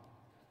mind.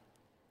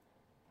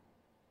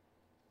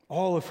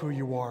 All of who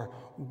you are,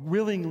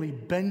 willingly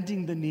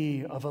bending the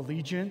knee of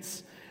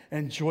allegiance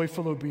and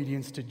joyful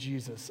obedience to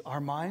Jesus. Our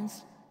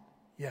minds,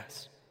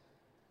 yes,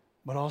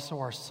 but also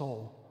our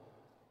soul,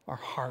 our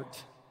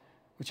heart,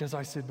 which, as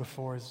I said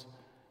before,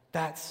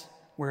 that's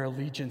where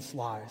allegiance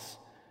lies.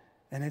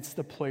 And it's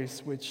the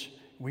place which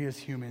we as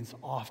humans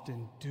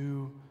often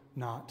do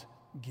not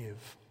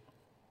give.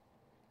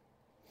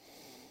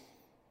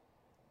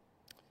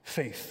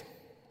 Faith.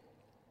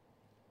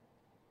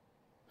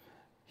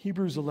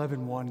 Hebrews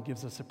 11:1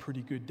 gives us a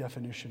pretty good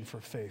definition for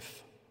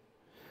faith.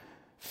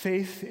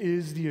 Faith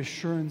is the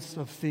assurance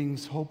of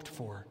things hoped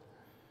for,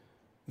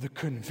 the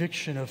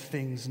conviction of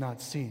things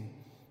not seen.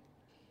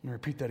 Let me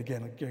repeat that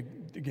again.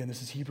 Again,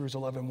 this is Hebrews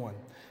 11:1.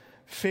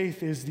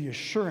 Faith is the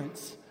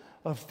assurance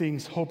of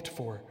things hoped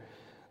for,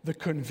 the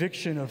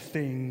conviction of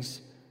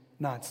things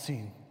not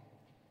seen.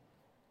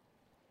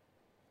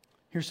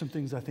 Here's some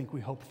things I think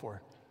we hope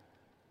for.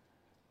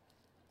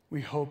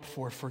 We hope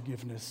for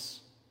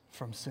forgiveness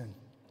from sin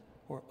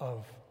or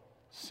of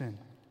sin.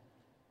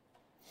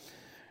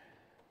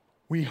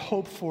 We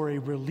hope for a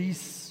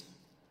release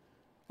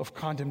of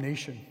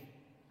condemnation.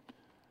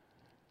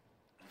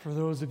 For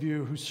those of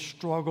you who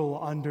struggle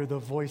under the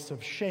voice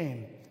of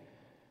shame,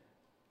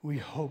 we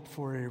hope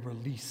for a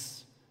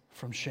release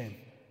from shame.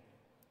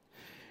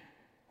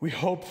 We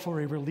hope for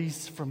a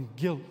release from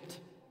guilt.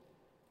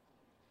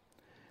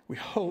 We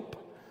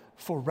hope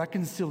for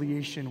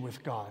reconciliation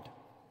with God,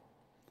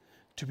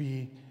 to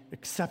be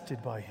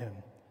accepted by Him,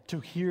 to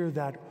hear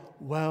that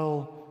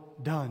well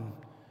done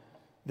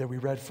that we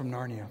read from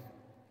Narnia,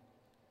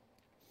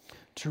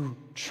 to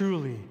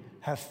truly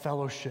have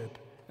fellowship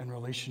and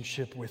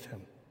relationship with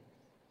Him.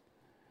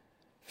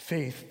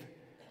 Faith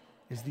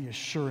is the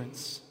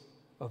assurance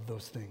of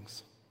those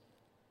things.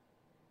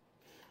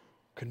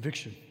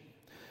 Conviction.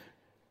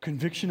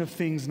 Conviction of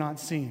things not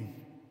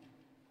seen.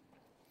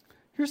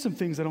 Here's some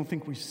things I don't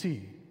think we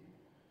see.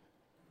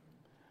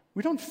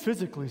 We don't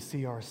physically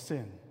see our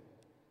sin.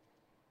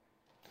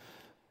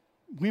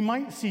 We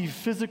might see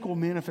physical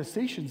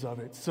manifestations of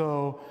it.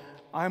 So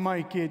I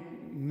might get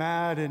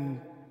mad and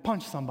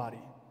punch somebody.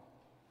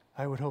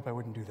 I would hope I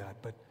wouldn't do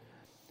that, but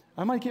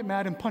I might get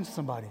mad and punch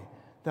somebody.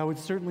 That would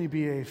certainly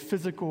be a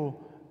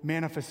physical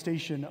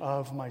manifestation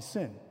of my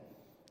sin,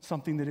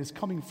 something that is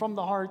coming from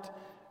the heart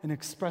and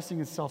expressing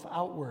itself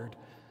outward.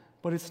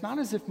 But it's not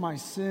as if my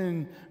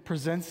sin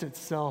presents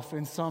itself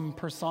in some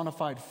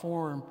personified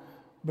form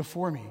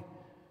before me.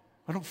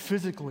 I don't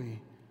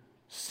physically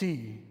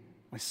see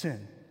my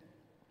sin.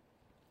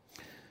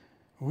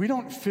 We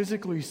don't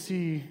physically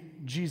see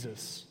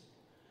Jesus.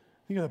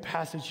 Think of the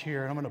passage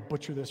here, and I'm going to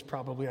butcher this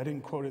probably. I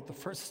didn't quote it in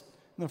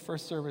the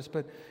first service,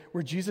 but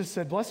where Jesus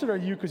said, "Blessed are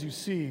you because you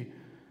see.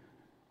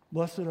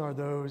 Blessed are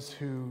those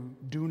who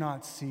do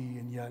not see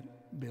and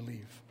yet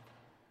believe."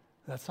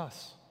 That's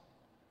us,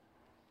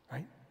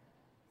 right?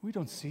 We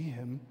don't see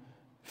Him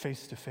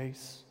face to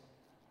face.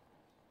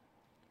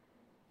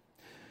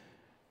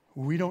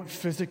 We don't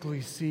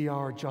physically see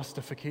our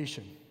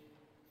justification.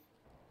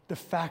 The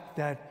fact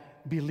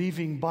that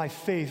believing by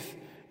faith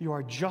you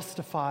are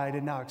justified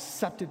and now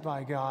accepted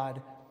by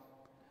God,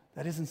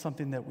 that isn't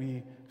something that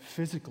we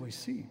physically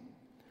see.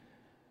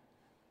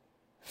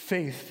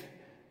 Faith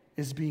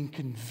is being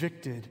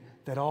convicted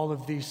that all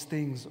of these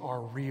things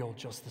are real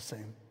just the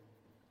same.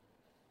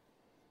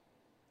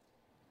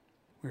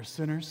 We're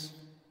sinners.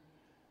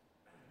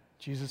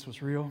 Jesus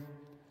was real.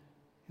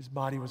 His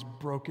body was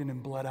broken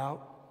and bled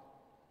out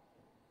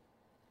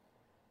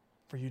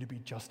for you to be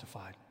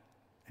justified,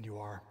 and you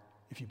are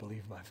if you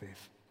believe by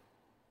faith.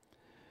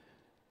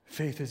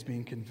 Faith is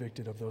being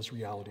convicted of those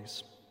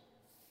realities,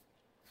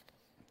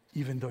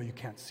 even though you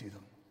can't see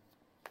them.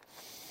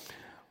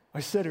 I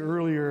said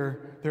earlier,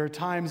 there are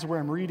times where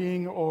I'm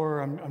reading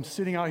or I'm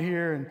sitting out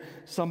here and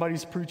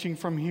somebody's preaching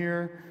from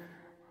here,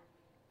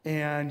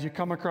 and you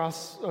come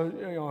across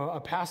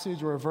a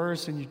passage or a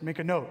verse and you make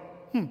a note.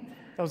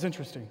 That was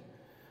interesting.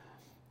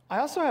 I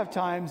also have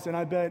times, and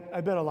I bet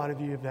a lot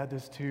of you have had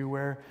this too,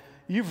 where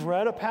you've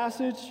read a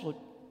passage like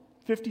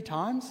 50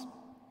 times,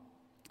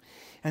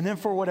 and then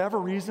for whatever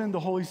reason, the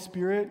Holy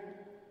Spirit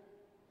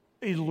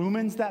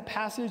illumines that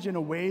passage in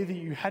a way that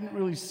you hadn't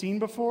really seen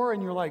before,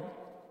 and you're like,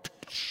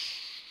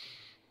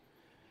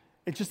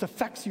 it just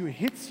affects you, it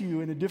hits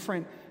you in a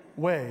different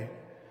way.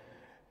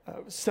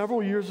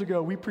 Several years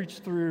ago, we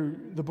preached through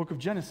the book of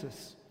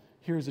Genesis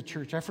here as a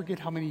church. I forget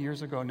how many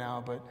years ago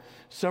now, but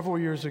several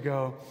years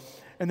ago.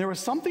 And there was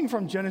something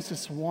from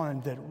Genesis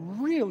 1 that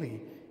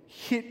really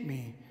hit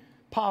me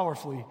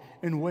powerfully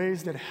in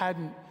ways that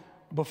hadn't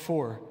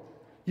before.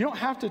 You don't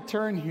have to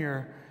turn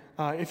here.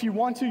 If you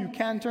want to, you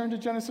can turn to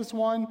Genesis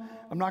 1.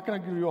 I'm not going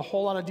to give you a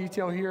whole lot of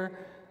detail here.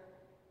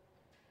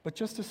 But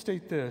just to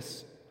state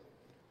this,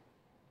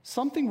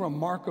 something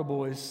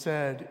remarkable is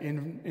said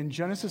in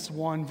Genesis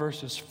 1,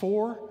 verses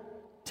 4,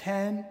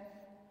 10,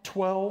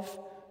 12,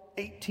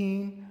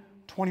 18,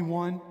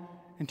 21,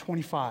 and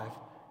 25.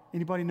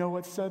 Anybody know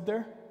what's said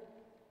there?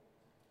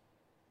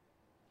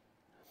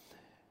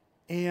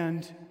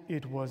 And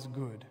it was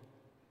good.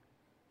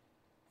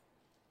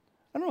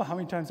 I don't know how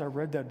many times I've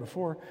read that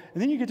before.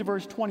 And then you get to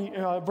verse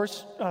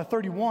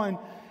 31,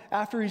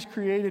 after He's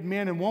created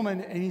man and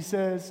woman, and He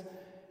says,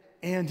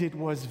 and it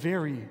was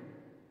very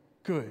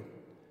good.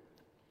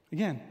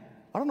 Again,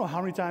 I don't know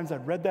how many times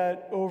I've read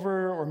that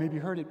over or maybe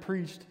heard it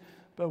preached,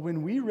 but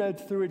when we read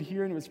through it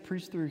here and it was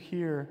preached through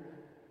here,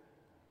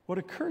 what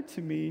occurred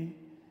to me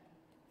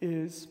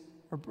is,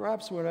 or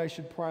perhaps what I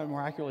should probably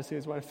more accurately say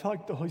is what I felt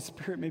like the Holy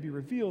Spirit maybe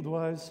revealed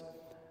was,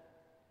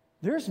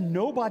 there's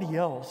nobody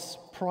else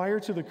prior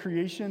to the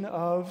creation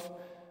of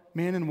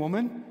man and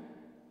woman.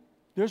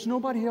 There's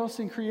nobody else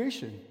in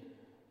creation.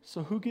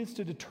 So who gets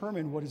to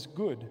determine what is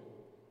good?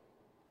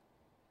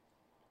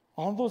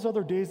 All those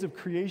other days of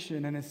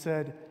creation, and it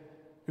said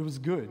it was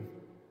good.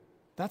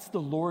 That's the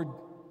Lord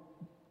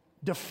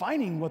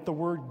defining what the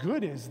word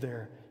good is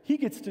there. He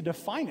gets to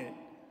define it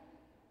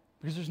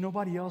because there's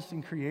nobody else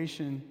in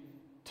creation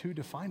to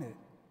define it.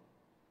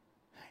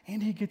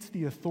 And he gets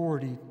the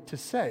authority to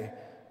say,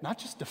 not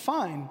just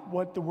define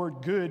what the word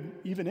good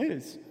even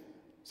is.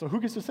 So who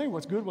gets to say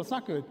what's good, what's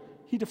not good?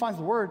 He defines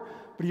the word,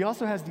 but he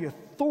also has the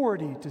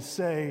authority to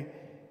say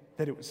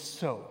that it was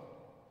so.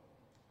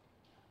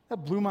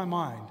 That blew my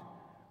mind.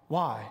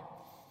 Why?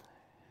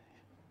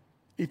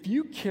 If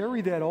you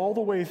carry that all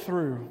the way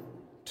through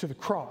to the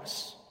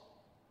cross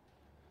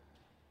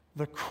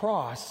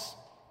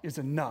is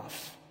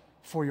enough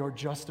for your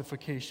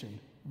justification.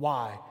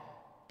 Why?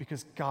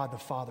 Because God the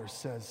Father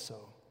says so.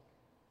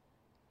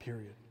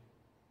 Period.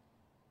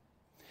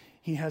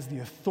 He has the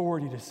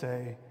authority to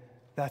say,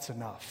 that's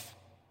enough.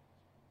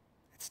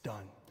 It's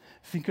done.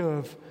 Think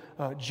of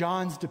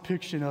John's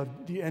depiction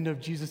of the end of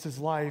Jesus'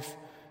 life.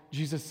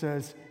 Jesus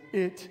says,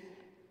 it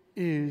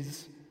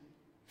is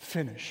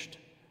finished.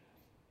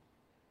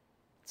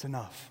 It's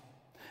enough.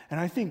 And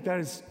I think that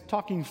is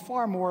talking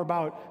far more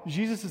about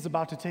Jesus is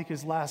about to take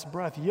his last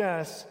breath,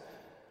 yes,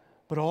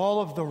 but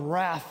all of the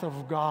wrath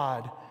of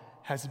God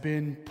has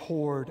been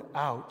poured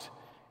out.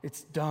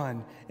 It's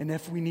done. And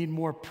if we need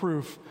more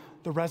proof,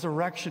 the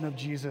resurrection of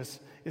Jesus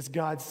is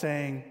God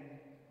saying,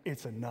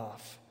 it's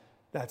enough.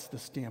 That's the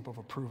stamp of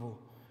approval.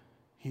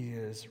 He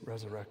is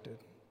resurrected.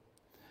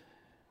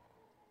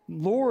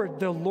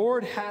 The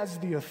Lord has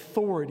the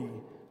authority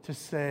to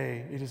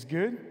say it is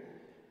good.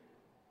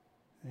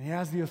 And he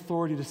has the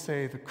authority to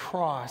say the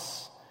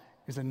cross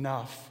is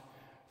enough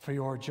for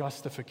your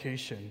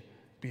justification.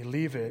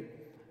 Believe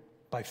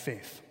it by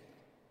faith.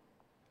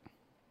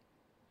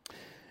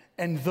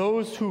 And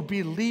those who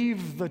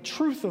believe the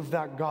truth of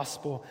that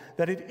gospel,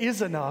 that it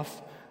is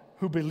enough,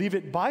 who believe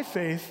it by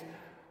faith,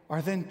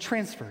 are then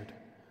transferred.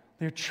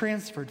 They're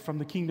transferred from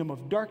the kingdom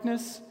of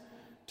darkness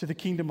to the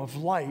kingdom of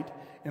light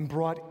and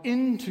brought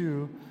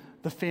into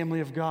the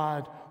family of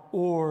God,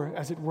 or,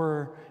 as it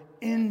were,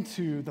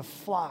 into the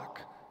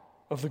flock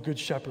of the Good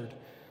Shepherd.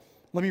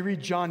 Let me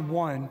read John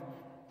 1,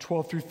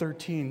 12 through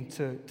 13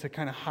 to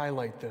kind of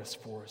highlight this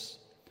for us.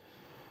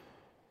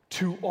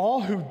 To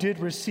all who did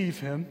receive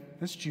him,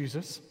 that's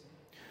Jesus,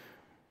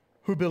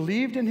 who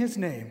believed in his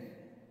name,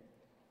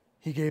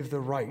 he gave the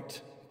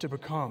right to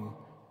become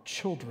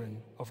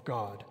children of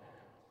God,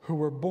 who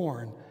were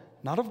born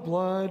not of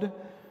blood,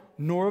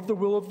 nor of the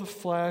will of the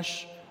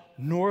flesh,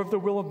 nor of the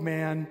will of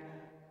man,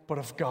 but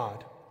of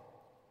God.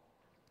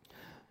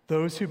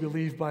 Those who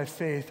believe by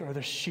faith are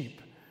the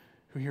sheep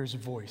who hear his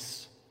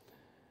voice,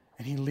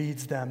 and he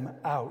leads them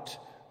out.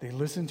 They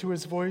listen to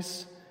his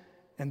voice,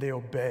 and they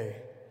obey,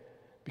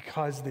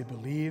 because they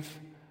believe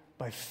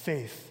by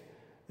faith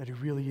that he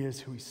really is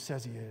who he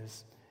says he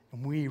is,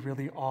 and we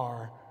really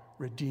are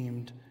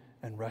redeemed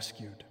and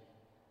rescued.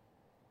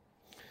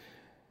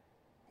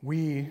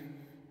 We,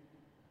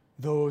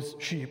 those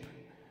sheep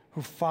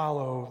who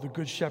follow the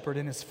Good Shepherd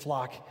and his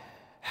flock,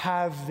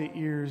 have the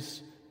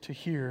ears to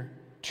hear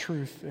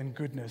truth and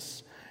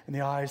goodness and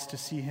the eyes to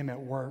see him at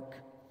work.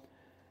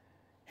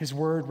 His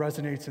word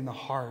resonates in the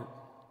heart.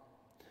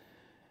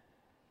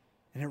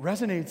 And it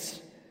resonates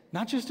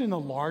not just in the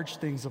large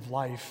things of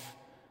life,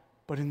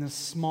 but in the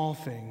small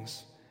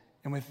things.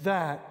 And with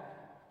that,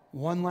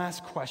 one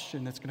last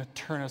question that's going to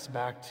turn us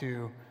back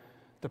to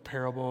the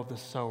parable of the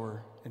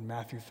sower in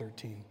Matthew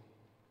 13.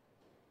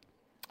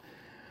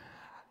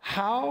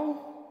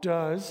 How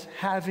does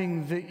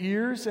having the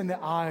ears and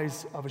the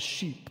eyes of a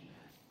sheep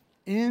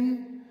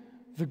in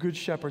the Good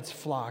Shepherd's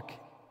flock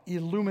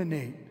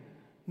illuminate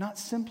not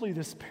simply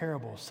this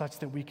parable such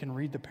that we can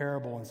read the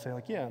parable and say,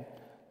 like, yeah,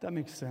 that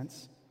makes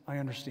sense. I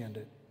understand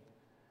it.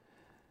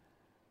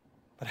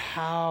 But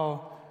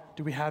how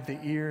do we have the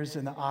ears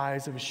and the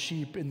eyes of a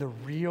sheep in the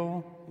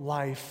real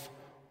life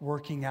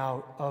working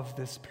out of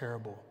this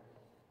parable?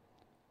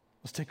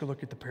 Let's take a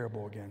look at the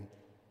parable again.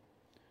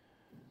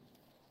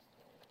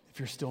 If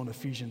you're still in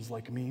Ephesians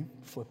like me,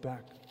 flip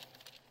back.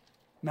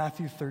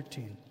 Matthew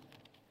 13.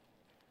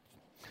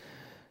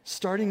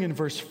 Starting in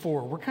verse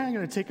 4, we're kind of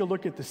going to take a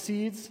look at the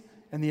seeds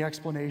and the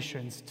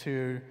explanations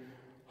to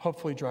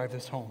hopefully drive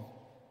this home.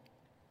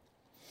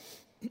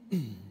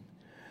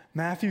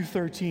 Matthew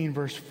 13,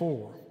 verse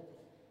 4.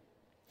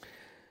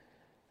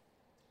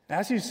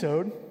 As he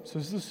sowed, so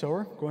this is the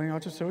sower going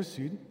out to sow his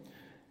seed.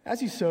 As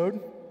he sowed,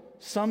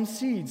 some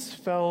seeds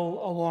fell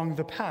along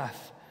the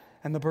path,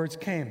 and the birds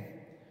came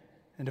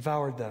and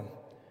devoured them.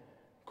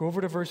 Go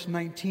over to verse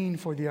 19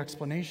 for the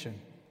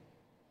explanation.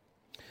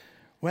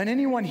 When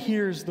anyone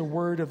hears the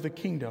word of the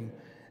kingdom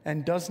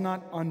and does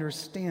not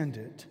understand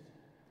it,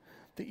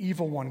 the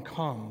evil one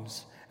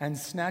comes and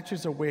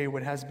snatches away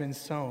what has been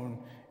sown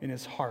in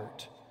his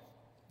heart.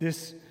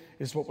 This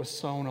is what was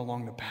sown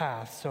along the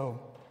path. So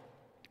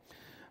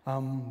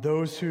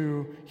those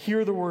who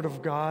hear the word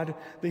of God,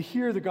 they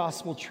hear the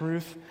gospel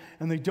truth,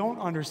 and they don't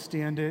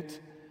understand it,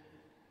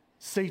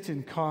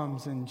 Satan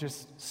comes and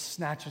just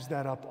snatches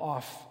that up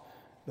off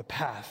the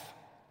path.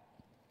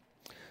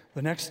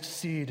 The next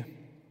seed,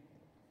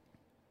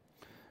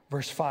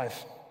 verse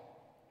 5.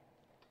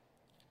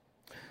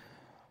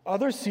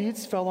 Other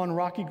seeds fell on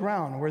rocky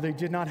ground where they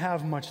did not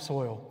have much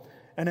soil,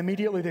 and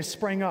immediately they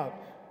sprang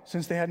up,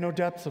 since they had no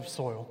depth of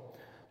soil.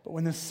 But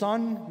when the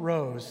sun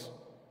rose,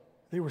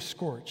 they were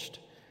scorched,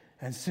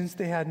 and since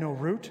they had no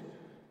root,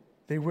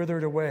 they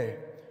withered away.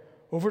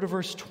 Over to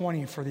verse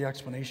 20 for the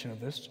explanation of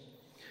this.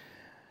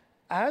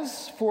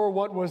 As for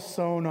what was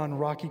sown on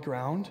rocky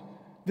ground,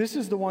 this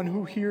is the one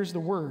who hears the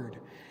word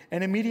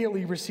and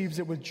immediately receives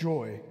it with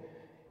joy.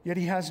 Yet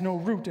he has no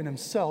root in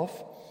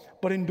himself,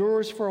 but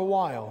endures for a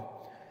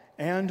while.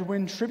 And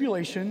when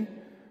tribulation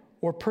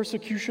or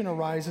persecution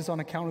arises on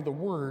account of the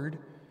word,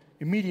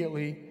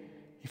 immediately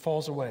he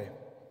falls away.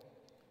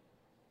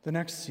 The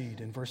next seed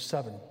in verse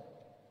 7.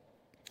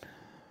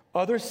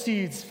 Other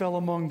seeds fell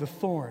among the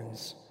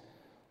thorns.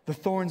 The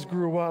thorns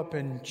grew up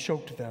and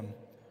choked them.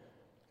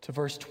 To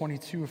verse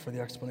 22 for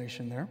the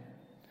explanation there.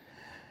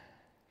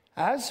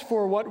 As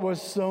for what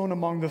was sown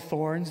among the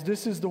thorns,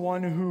 this is the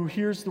one who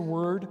hears the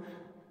word,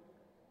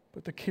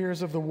 but the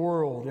cares of the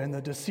world and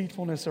the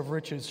deceitfulness of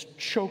riches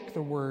choke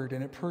the word,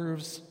 and it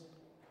proves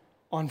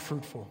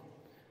unfruitful.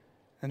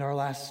 And our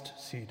last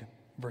seed,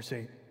 verse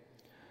 8.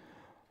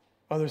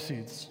 Other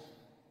seeds,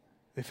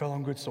 they fell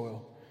on good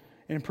soil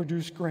and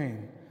produced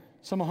grain,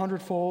 some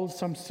 100-fold,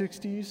 some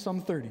 60,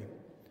 some 30.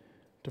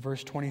 To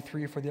verse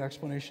 23 for the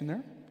explanation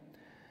there.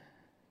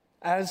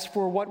 As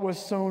for what was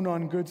sown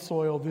on good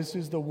soil, this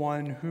is the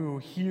one who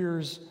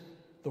hears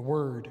the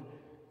word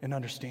and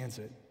understands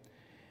it.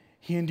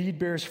 He indeed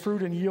bears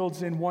fruit and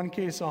yields in one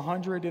case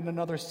 100, in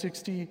another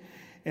 60,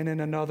 and in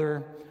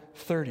another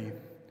 30.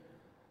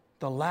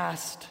 The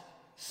last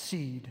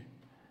seed,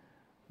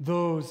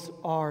 those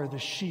are the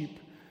sheep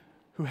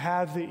who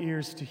have the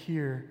ears to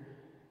hear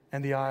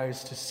and the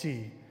eyes to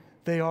see.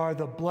 They are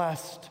the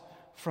blessed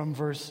from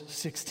verse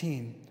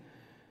 16,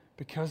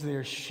 because they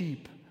are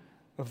sheep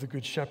of the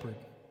Good Shepherd.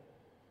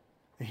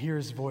 They hear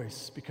his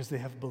voice because they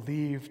have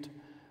believed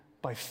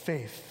by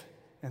faith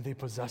and they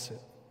possess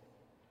it.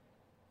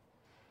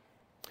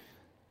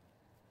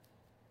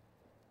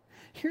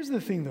 Here's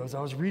the thing, though, as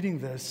I was reading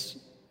this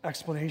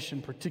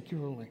explanation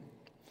particularly,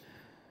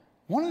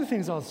 one of the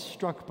things I was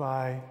struck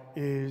by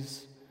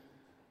is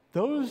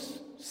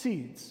those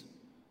seeds,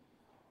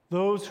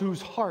 those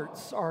whose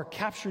hearts are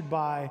captured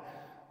by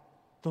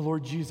the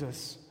Lord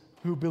Jesus,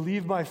 who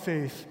believe by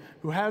faith,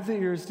 who have the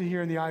ears to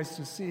hear and the eyes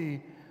to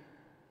see,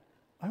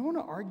 I want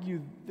to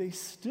argue they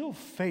still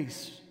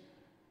face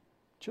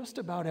just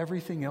about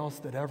everything else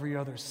that every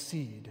other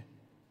seed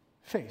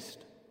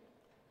faced.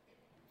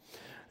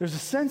 There's a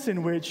sense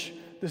in which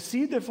the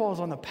seed that falls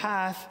on the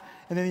path,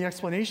 and then the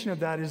explanation of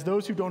that is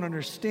those who don't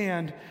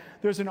understand.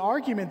 There's an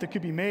argument that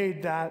could be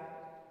made that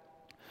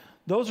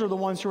those are the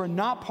ones who are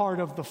not part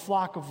of the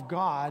flock of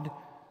God,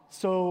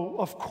 so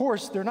of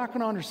course they're not going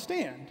to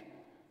understand.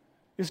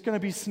 It's going to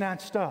be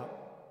snatched up.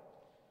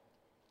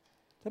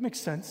 That makes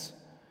sense.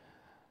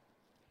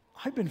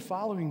 I've been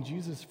following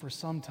Jesus for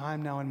some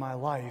time now in my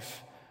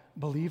life.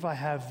 Believe I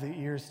have the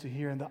ears to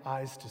hear and the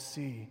eyes to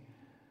see.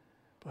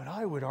 But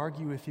I would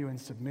argue with you and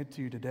submit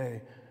to you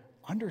today,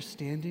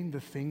 understanding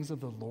the things of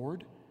the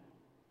Lord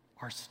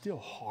are still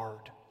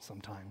hard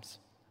sometimes.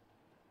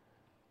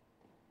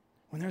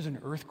 When there's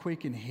an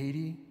earthquake in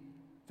Haiti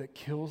that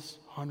kills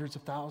hundreds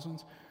of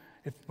thousands,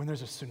 when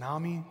there's a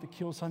tsunami that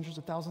kills hundreds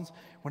of thousands,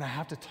 when I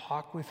have to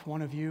talk with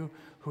one of you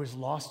who has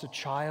lost a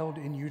child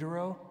in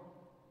utero,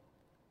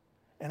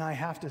 and I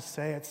have to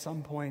say at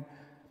some point,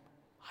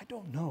 I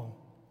don't know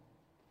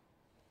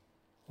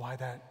why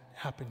that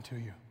happened to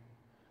you.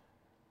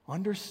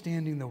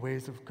 Understanding the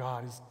ways of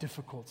God is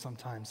difficult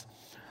sometimes.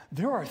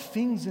 There are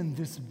things in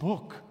this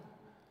book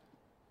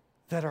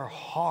that are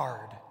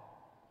hard.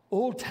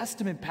 Old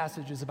Testament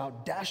passages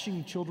about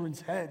dashing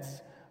children's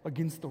heads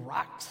against the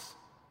rocks.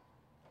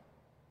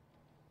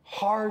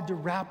 Hard to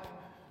wrap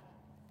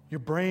your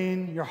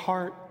brain, your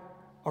heart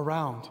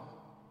around.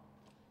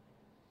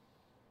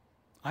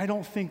 I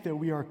don't think that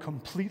we are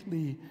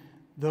completely,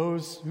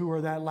 those who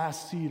are that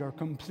last seed are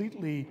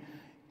completely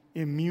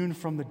immune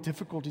from the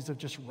difficulties of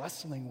just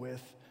wrestling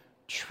with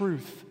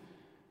truth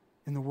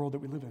in the world that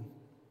we live in.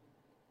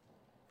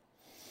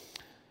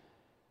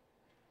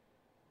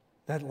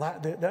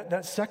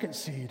 That second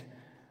seed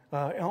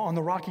on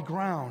the rocky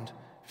ground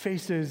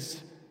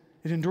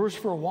it endures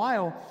for a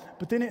while,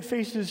 but then it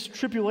faces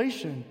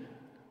tribulation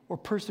or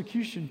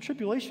persecution.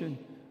 Tribulation,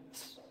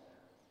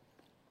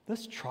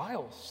 that's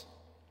trials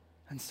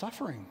and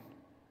suffering.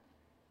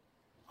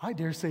 I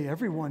dare say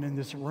everyone in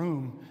this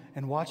room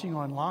and watching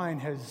online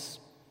has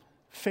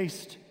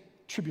faced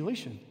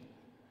tribulation,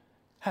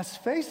 has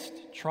faced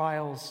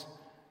trials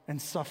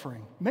and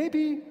suffering,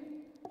 maybe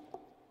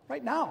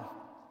right now,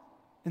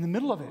 in the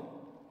middle of it.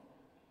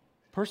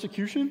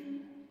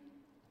 Persecution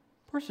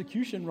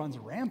runs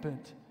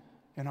rampant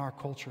in our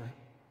culture.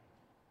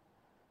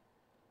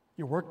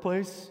 Your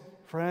workplace,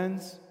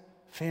 friends,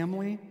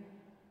 family,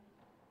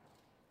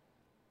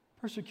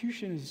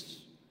 persecution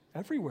is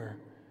everywhere.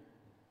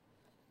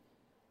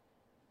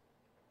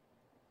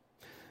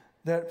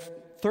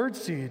 That third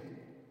seed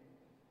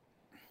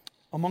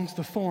amongst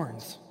the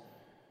thorns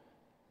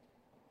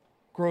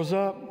grows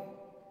up,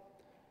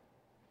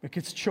 it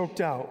gets choked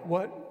out.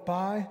 What?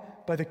 By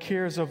the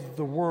cares of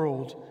the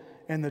world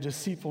and the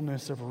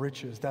deceitfulness of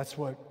riches. That's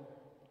what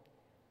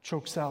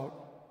chokes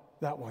out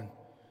that one.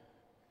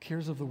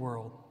 Cares of the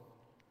world.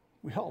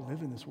 We all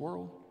live in this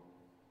world,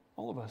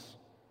 all of us.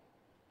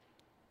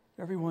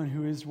 Everyone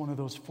who is one of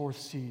those fourth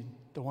seed,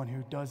 the one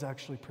who does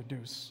actually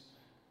produce.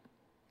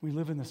 We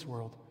live in this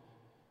world.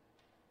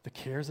 The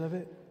cares of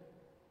it.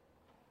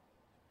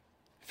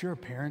 If you're a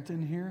parent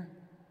in here,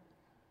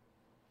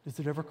 does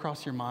it ever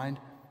cross your mind,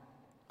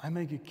 I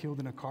may get killed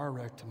in a car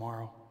wreck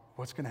tomorrow.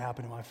 What's going to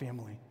happen to my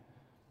family?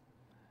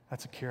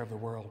 That's a care of the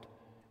world.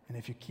 And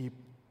if you keep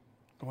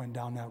going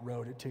down that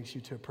road, it takes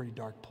you to a pretty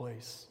dark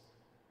place.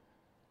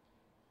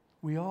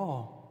 We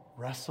all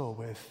wrestle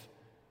with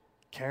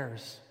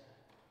cares.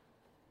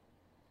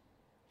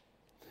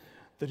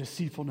 The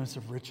deceitfulness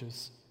of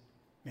riches.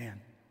 Man,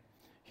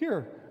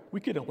 here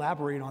we could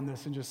elaborate on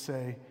this and just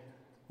say,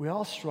 we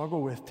all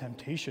struggle with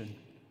temptation.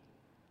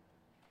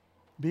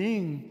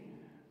 Being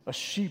a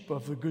sheep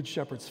of the Good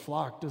Shepherd's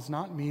flock does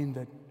not mean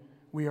that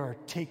we are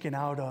taken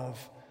out of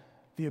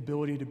the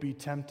ability to be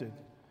tempted.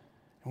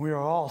 And we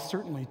are all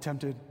certainly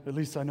tempted, at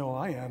least I know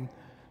I am,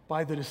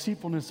 by the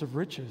deceitfulness of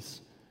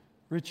riches.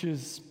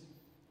 Riches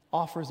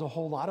offers a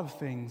whole lot of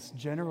things,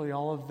 generally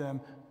all of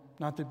them,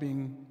 not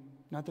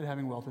that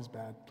having wealth is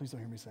bad. Please don't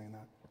hear me saying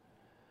that.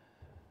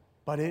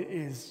 But it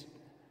is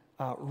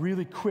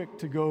really quick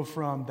to go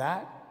from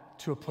that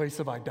to a place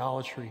of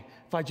idolatry.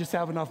 If I just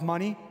have enough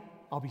money,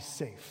 I'll be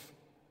safe.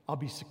 I'll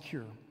be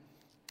secure.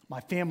 My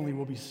family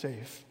will be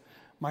safe.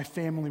 My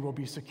family will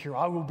be secure.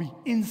 I will be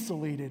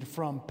insulated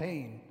from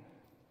pain.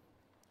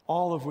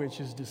 All of which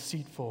is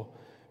deceitful,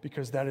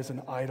 because that is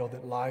an idol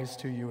that lies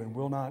to you and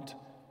will not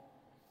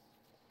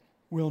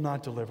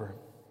deliver.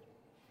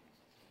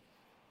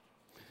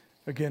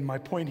 Again, my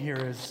point here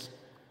is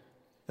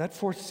that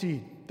fourth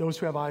seed, those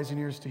who have eyes and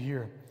ears to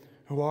hear,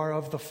 who are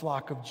of the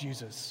flock of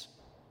Jesus,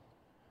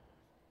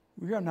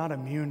 we are not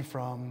immune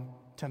from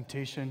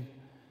temptation,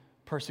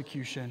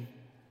 persecution,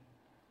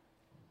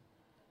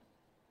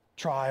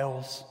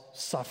 trials,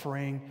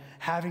 suffering,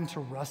 having to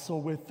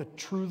wrestle with the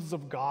truths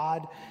of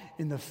God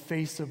in the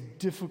face of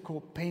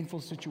difficult,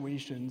 painful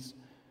situations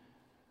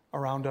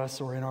around us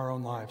or in our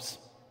own lives.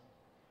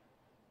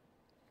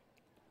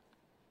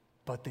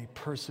 But they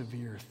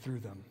persevere through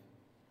them.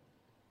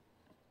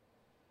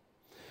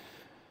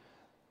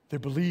 Their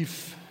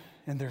belief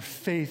and their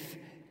faith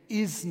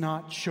is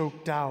not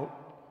choked out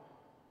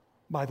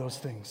by those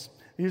things.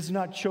 It is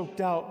not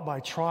choked out by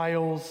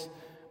trials,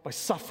 by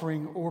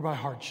suffering, or by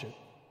hardship.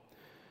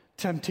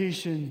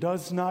 Temptation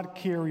does not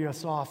carry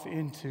us off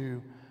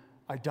into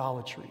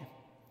idolatry.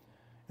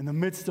 In the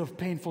midst of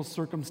painful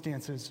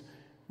circumstances,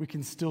 we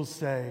can still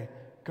say,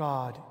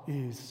 God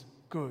is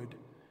good,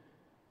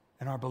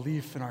 and our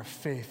belief and our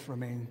faith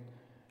remain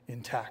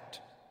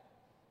intact.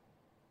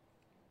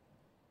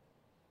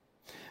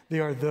 We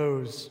are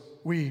those,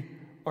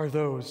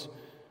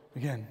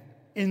 again,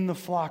 in the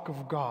flock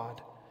of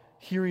God,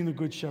 hearing the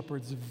Good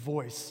Shepherd's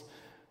voice,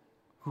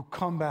 who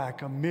come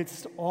back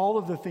amidst all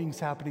of the things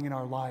happening in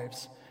our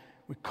lives.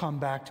 We come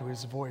back to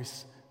his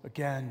voice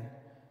again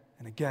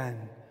and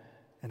again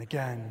and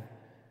again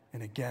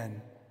and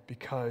again,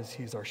 because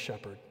he's our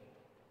shepherd.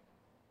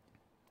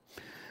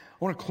 I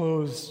want to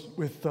close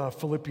with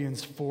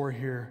Philippians 4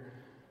 here.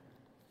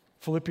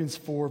 Philippians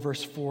 4,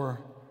 verse 4.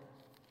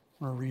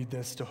 I'm going to read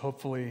this to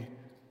hopefully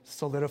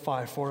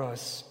solidify for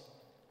us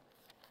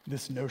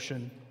this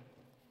notion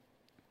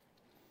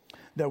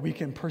that we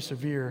can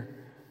persevere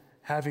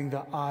having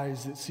the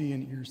eyes that see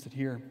and ears that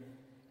hear.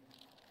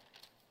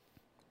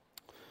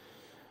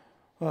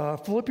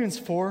 Philippians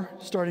 4,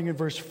 starting in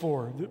verse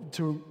 4.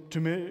 To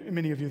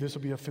many of you, this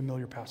will be a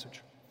familiar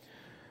passage.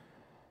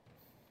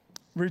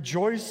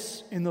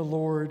 Rejoice in the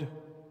Lord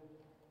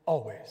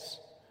always.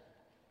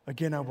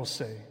 Again, I will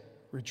say,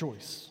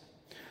 rejoice.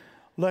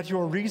 Let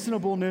your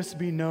reasonableness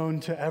be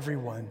known to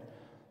everyone.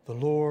 The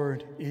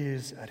Lord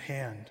is at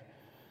hand.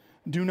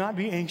 Do not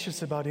be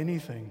anxious about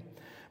anything,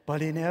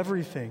 but in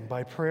everything,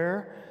 by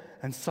prayer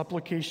and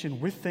supplication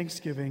with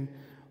thanksgiving,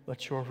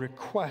 let your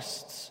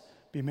requests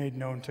be made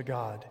known to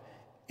God.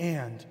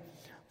 And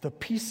the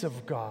peace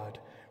of God,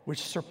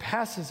 which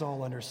surpasses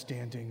all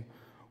understanding,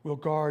 will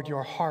guard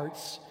your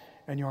hearts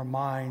and your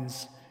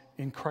minds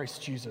in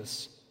Christ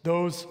Jesus.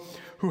 Those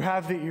who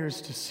have the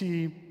ears to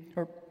see,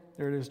 or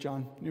there it is,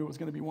 John, knew it was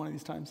going to be one of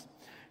these times,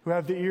 who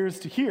have the ears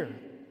to hear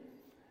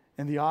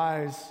and the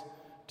eyes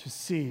to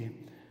see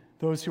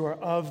those who are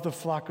of the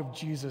flock of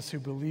Jesus, who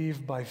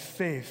believe by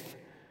faith.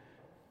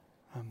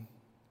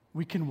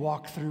 We can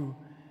walk through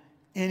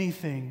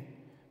anything,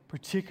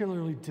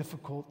 particularly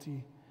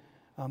difficulty,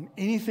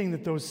 anything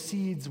that those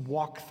seeds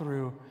walk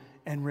through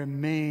and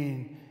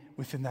remain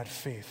within that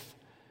faith.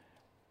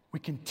 We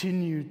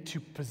continue to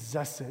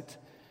possess it.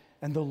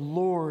 And the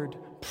Lord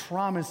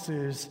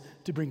promises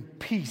to bring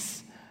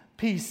peace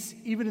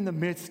even in the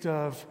midst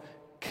of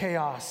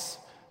chaos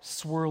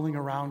swirling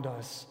around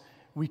us.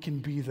 We can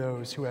be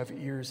those who have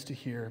ears to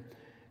hear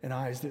and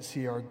eyes that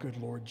see our good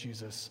Lord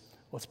Jesus.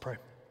 Let's pray.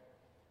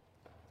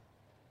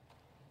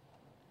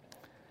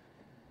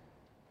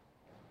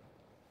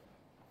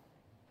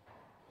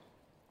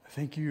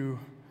 Thank you,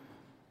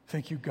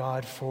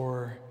 God,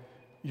 for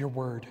your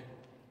word.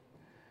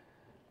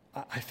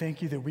 I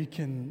thank you that we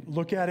can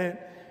look at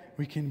it,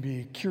 we can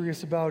be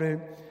curious about it,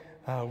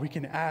 we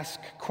can ask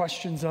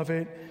questions of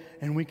it,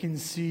 and we can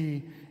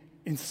see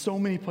in so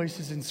many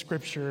places in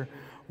Scripture,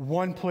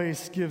 one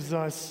place gives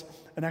us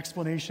an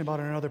explanation about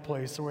another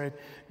place, or it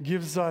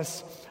gives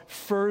us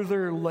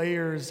further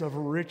layers of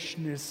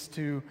richness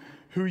to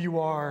who you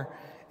are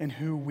and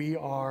who we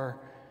are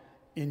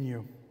in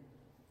you.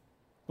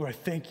 Lord, I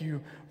thank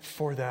you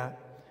for that.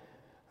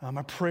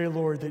 I pray,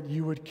 Lord, that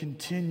you would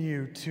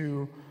continue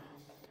to,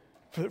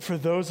 for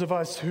those of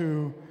us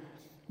who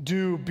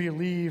do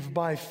believe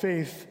by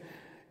faith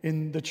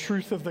in the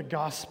truth of the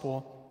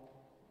gospel,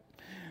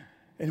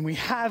 and we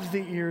have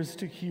the ears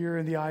to hear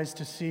and the eyes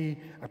to see,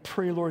 I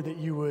pray, Lord, that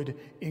you would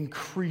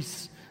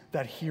increase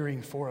that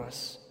hearing for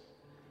us,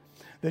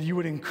 that you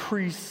would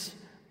increase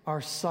our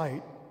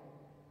sight,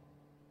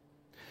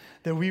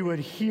 that we would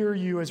hear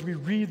you as we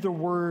read the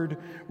word,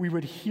 we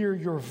would hear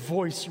your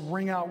voice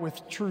ring out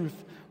with truth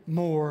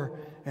more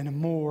and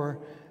more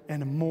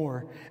and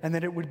more, and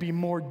that it would be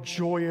more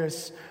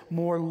joyous,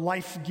 more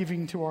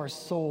life-giving to our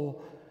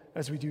soul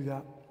as we do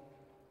that.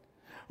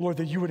 Lord,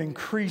 that you would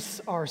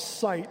increase our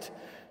sight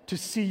to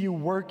see you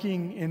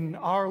working in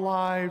our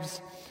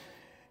lives,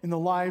 in the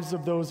lives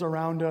of those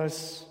around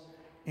us,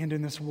 and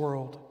in this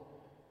world,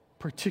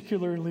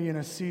 particularly in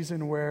a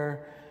season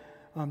where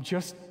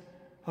just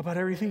about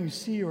everything you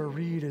see or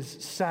read is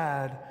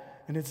sad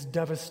and it's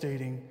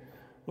devastating.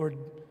 Lord,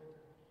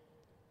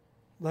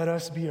 let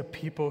us be a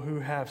people who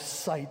have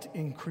sight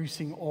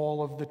increasing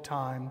all of the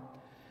time,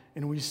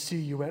 and we see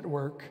you at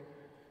work.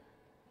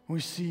 We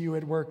see you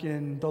at work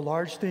in the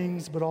large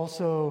things, but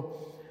also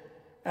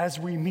as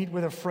we meet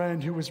with a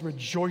friend who is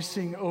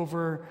rejoicing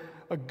over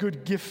a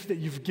good gift that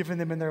you've given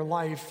them in their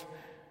life,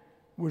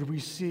 would we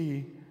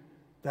see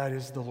that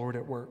is the Lord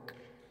at work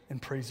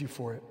and praise you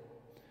for it.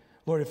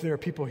 Lord, if there are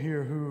people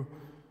here who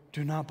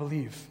do not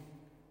believe,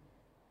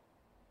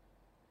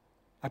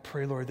 I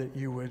pray, Lord, that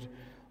you would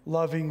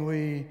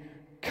lovingly,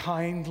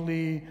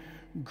 kindly,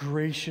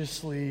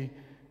 graciously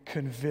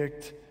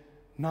convict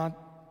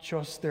not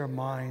just their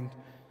mind,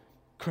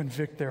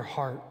 convict their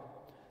heart,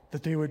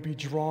 that they would be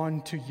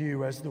drawn to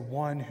you as the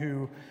one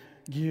who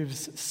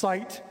gives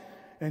sight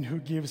and who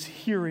gives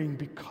hearing,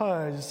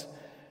 because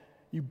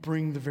you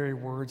bring the very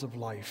words of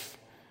life.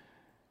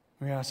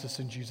 We ask this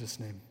in Jesus'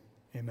 name.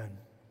 Amen.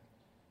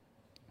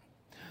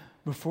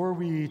 Before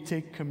we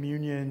take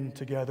communion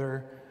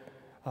together,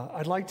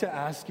 I'd like to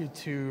ask you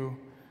to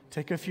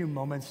take a few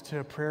moments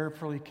to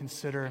prayerfully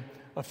consider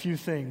a few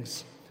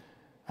things.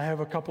 I have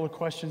a couple of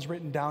questions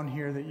written down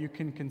here that you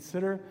can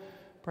consider.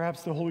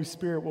 Perhaps the Holy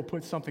Spirit will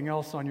put something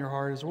else on your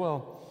heart as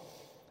well.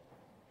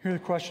 Here are the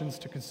questions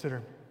to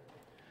consider.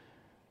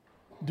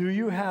 Do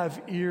you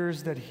have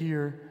ears that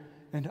hear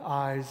and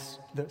eyes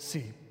that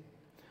see?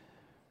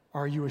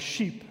 Are you a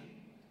sheep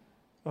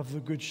of the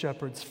Good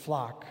Shepherd's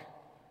flock?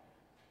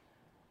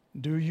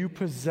 Do you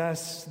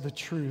possess the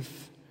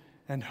truth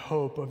and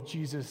hope of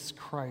Jesus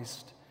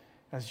Christ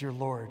as your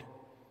Lord?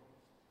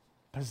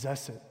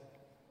 Possess it.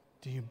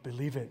 Do you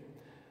believe it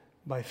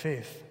by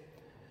faith?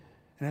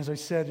 And as I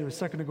said a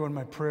second ago in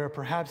my prayer,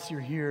 perhaps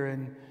you're here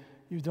and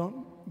you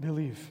don't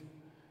believe.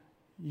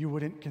 You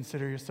wouldn't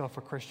consider yourself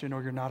a Christian,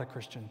 or you're not a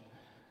Christian.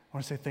 I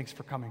want to say thanks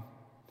for coming.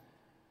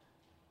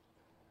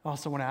 I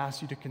also want to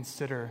ask you to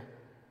consider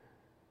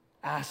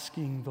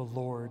asking the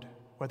Lord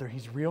whether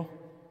he's real,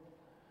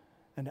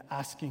 and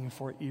asking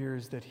for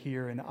ears that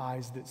hear and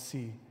eyes that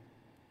see,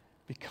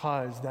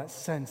 because that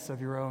sense of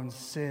your own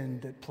sin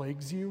that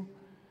plagues you,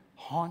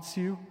 haunts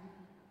you,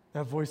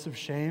 that voice of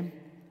shame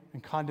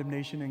and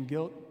condemnation and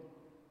guilt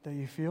that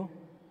you feel,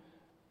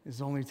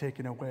 is only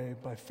taken away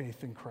by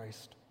faith in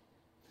Christ.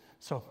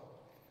 So,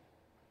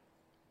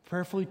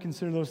 prayerfully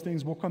consider those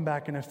things. We'll come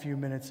back in a few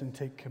minutes and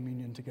take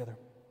communion together.